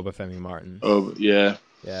Altidore, Obafemi Martins. Oh yeah,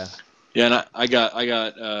 Yeah. yeah, and I got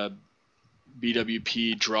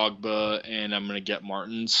BWP Drogba, and I'm gonna get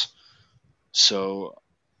Martins. So,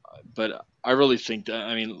 but I really think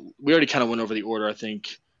that we already kind of went over the order. I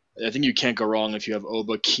think you can't go wrong if you have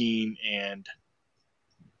Oba, Keane, and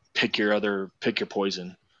pick your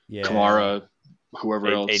poison. Yeah. Kamara,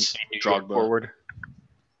 whoever A else, New York Drogba. forward.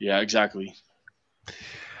 Yeah, exactly.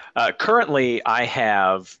 Currently, I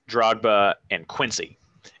have Drogba and Quincy,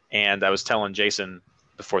 and I was telling Jason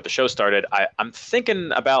before the show started, I'm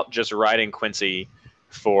thinking about just riding Quincy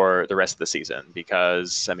for the rest of the season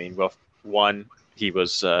because, one, he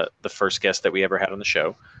was the first guest that we ever had on the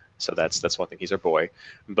show, so that's one thing. He's our boy,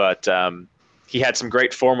 but he had some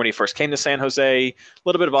great form when he first came to San Jose. A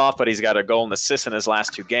little bit of off, but he's got a goal and assist in his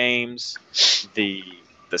last 2 games.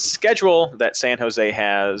 The schedule that San Jose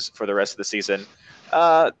has for the rest of the season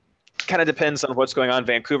kind of depends on what's going on.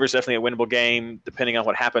 Vancouver's definitely a winnable game, depending on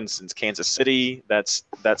what happens since Kansas City. That's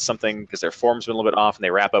something because their form's been a little bit off, and they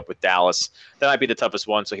wrap up with Dallas. That might be the toughest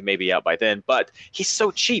one, so he may be out by then. But he's so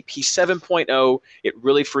cheap. He's 7.0. It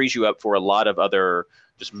really frees you up for a lot of other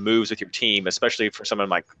just moves with your team, especially for someone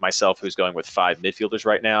like myself who's going with 5 midfielders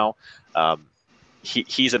right now.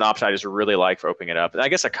 He's an option I just really like for opening it up. And I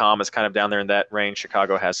guess Akam is kind of down there in that range.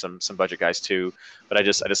 Chicago has some budget guys too, but I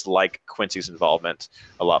just like Quincy's involvement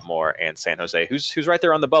a lot more, and San Jose, who's right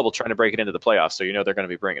there on the bubble trying to break it into the playoffs, so they're going to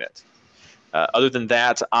be bringing it. Other than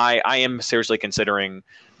that, I am seriously considering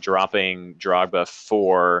dropping Drogba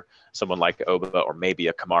for someone like Oba or maybe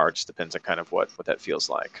a Kamara. It just depends on kind of what that feels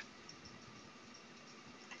like.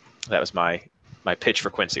 That was my pitch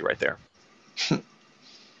for Quincy right there.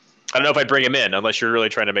 I don't know if I'd bring him in unless you're really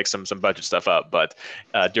trying to make some budget stuff up. But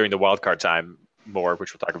during the wildcard time, more,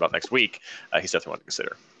 which we'll talk about next week, he's definitely one to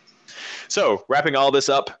consider. So wrapping all this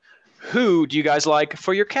up, who do you guys like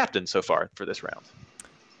for your captain so far for this round?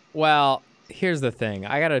 Well, here's the thing.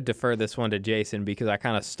 I got to defer this one to Jason because I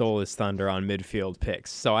kind of stole his thunder on midfield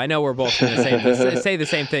picks. So I know we're both going to say the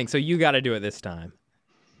same thing. So you got to do it this time.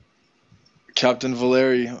 Captain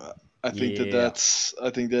Valeri. I think Yeah. I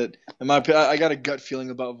think that in my opinion, I got a gut feeling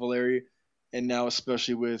about Valeri, and now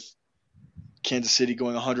especially with Kansas City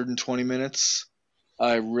going 120 minutes,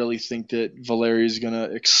 I really think that Valeri is going to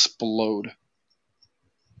explode.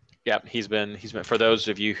 Yeah, he's been for those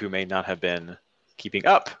of you who may not have been keeping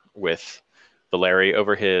up with Valeri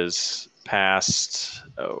over his past,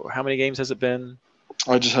 how many games has it been?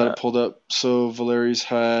 I just had it pulled up. So Valeri's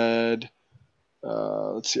had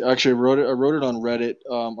let's see. Actually, I wrote it on Reddit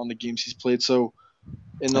on the games he's played. So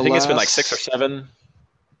in the I think last, it's been like 6 or 7.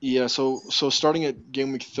 Yeah. So starting at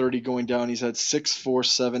game week 30, going down, he's had 6, 4,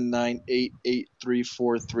 7, 9, 8, 8, 3,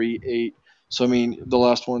 4, 3, 8. So the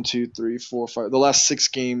last 1, 2, 3, 4, 5. The last 6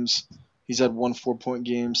 games, He's had 1 4-point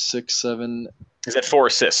game, 6, 7. He's had 4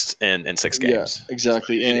 assists in 6 games. Yeah,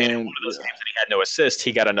 exactly. So, and in one of those games that he had no assist,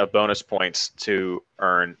 he got enough bonus points to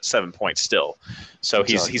earn 7 points still. So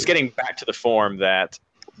he's getting back to the form that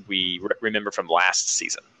we remember from last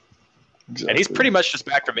season. Exactly. And he's pretty much just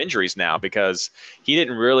back from injuries now because he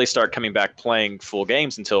didn't really start coming back playing full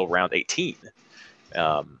games until round 18.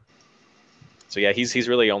 So yeah, he's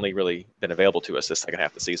really only been available to us this second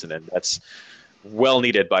half of the season, and that's well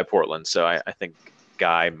needed by Portland. So I think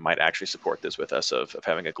Guy might actually support this with us of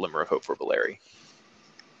having a glimmer of hope for Valeri.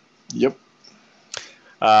 Yep.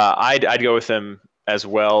 I'd go with him as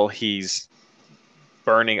well. He's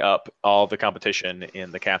burning up all the competition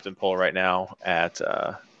in the captain poll right now at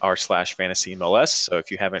r/fantasy MLS. So if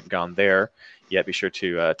you haven't gone there yet, be sure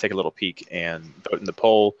to take a little peek and vote in the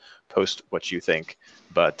poll, post what you think.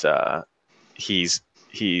 But he's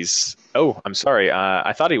I'm sorry.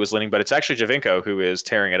 I thought he was leading, but it's actually Javinko who is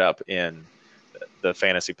tearing it up in the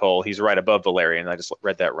fantasy poll. He's right above Valerian. I just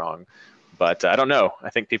read that wrong. But I don't know. I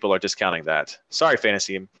think people are discounting that. Sorry,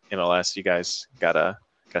 fantasy MLS. You guys gotta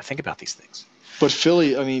think about these things. But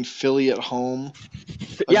Philly at home.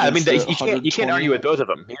 Yeah, I mean, you can't argue with both of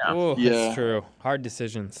them. Yeah, ooh, that's true. Hard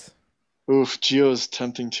decisions. Oof, Gio's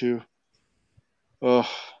tempting too. Oh.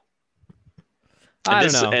 I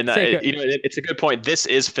don't know. And it's a good point. This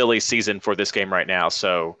is Philly's season for this game right now,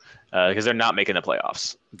 so because they're not making the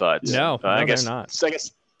playoffs. But I guess they're not. So I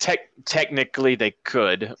guess technically they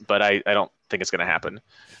could, but I don't think it's going to happen.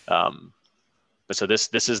 But so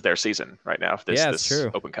this is their season right now. This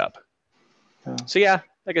true. Open Cup. Yeah. So yeah,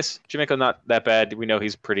 I guess Javinko not that bad. We know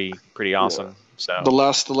he's pretty awesome. Yeah. So the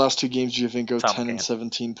last 2 games, Javinko 10 and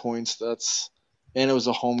 17 points. And it was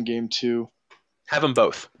a home game too. Have them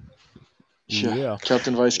both. Yeah.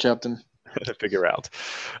 Captain, vice captain. To figure out.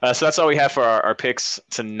 So that's all we have for our picks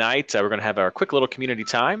tonight. We're going to have our quick little community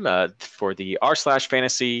time for the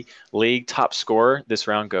r/fantasy league top scorer. This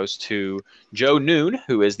round goes to Joe Noon,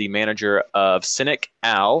 who is the manager of Cynic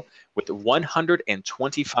Al with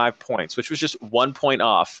 125 points, which was just 1 point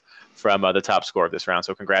off from the top score of this round.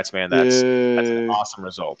 So congrats, man. That's an awesome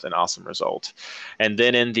result. And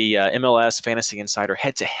then in the MLS Fantasy Insider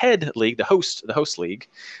head-to-head league, the host league,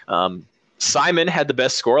 Simon had the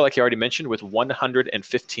best score, like he already mentioned, with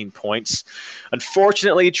 115 points.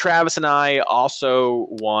 Unfortunately, Travis and I also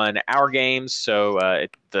won our games, so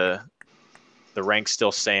the ranks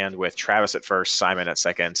still stand with Travis at first, Simon at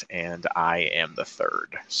second, and I am the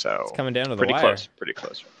third. So it's coming down to the wire. Pretty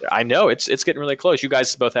close. I know it's getting really close. You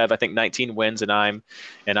guys both have, I think, 19 wins, and I'm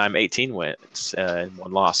 18 wins and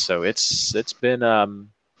 1 loss. So it's been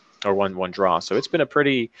or one draw. So it's been a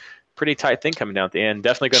pretty tight thing coming down at the end.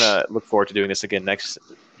 Definitely going to look forward to doing this again next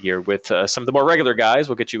year with some of the more regular guys.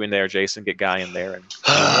 We'll get you in there, Jason. Get Guy in there, and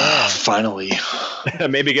finally,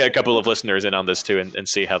 maybe get a couple of listeners in on this too, and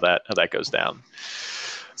see how that goes down.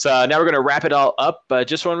 So now we're going to wrap it all up.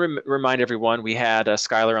 Just want to remind everyone, we had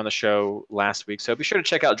Skylar on the show last week, so be sure to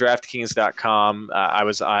check out DraftKings.com. I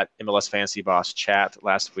was at MLS Fantasy Boss chat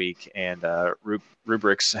last week, and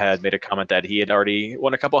Rubrics had made a comment that he had already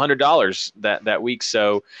won a couple $100 that week.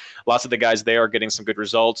 So lots of the guys there are getting some good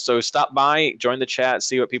results. So stop by, join the chat,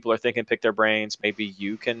 see what people are thinking, pick their brains. Maybe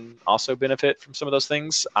you can also benefit from some of those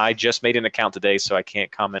things. I just made an account today, so I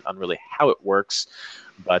can't comment on really how it works.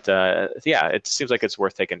 But yeah, it seems like it's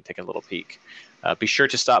worth taking a little peek. Be sure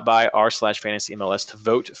to stop by r/fantasy MLS to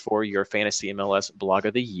vote for your fantasy MLS blog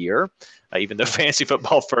of the year. Even though Fantasy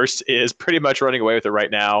Football First is pretty much running away with it right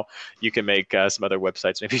now, you can make some other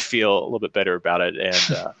websites maybe feel a little bit better about it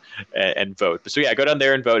and vote. So yeah, go down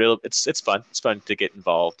there and vote. It's fun. It's fun to get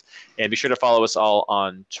involved. And be sure to follow us all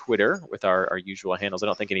on Twitter with our usual handles. I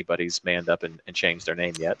don't think anybody's manned up and changed their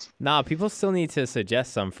name yet. Nah, people still need to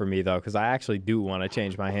suggest some for me though, because I actually do want to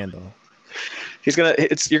change my handle. You're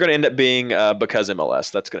gonna end up being because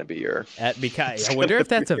MLS. That's gonna be your because. I wonder if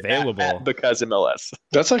that's available. Because MLS.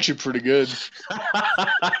 That's actually pretty good.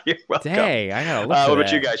 You're welcome. Dang, I gotta look. What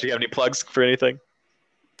about you guys? Do you have any plugs for anything?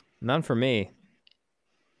 None for me.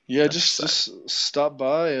 Yeah, just stop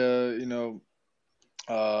by.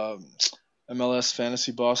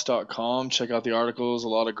 MLSFantasyBoss.com. Check out the articles. A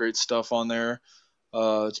lot of great stuff on there.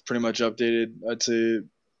 It's pretty much updated. I'd say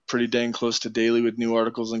pretty dang close to daily with new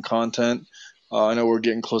articles and content. I know we're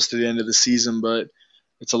getting close to the end of the season, but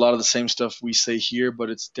it's a lot of the same stuff we say here, but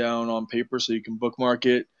it's down on paper, so you can bookmark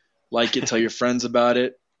it, like it, tell your friends about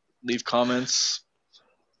it, leave comments,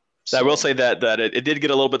 I will say that it did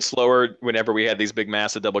get a little bit slower whenever we had these big,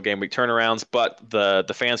 massive double game week turnarounds, but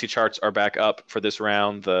the fantasy charts are back up for this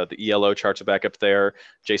round. The ELO charts are back up there.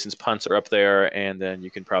 Jason's punts are up there, and then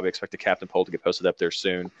you can probably expect the captain poll to get posted up there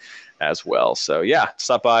soon as well. So yeah,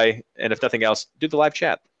 stop by, and if nothing else, do the live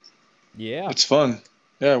chat. Yeah. It's fun.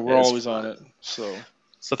 Yeah, we're always on it. So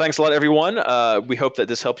thanks a lot, everyone. We hope that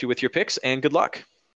this helped you with your picks, and good luck.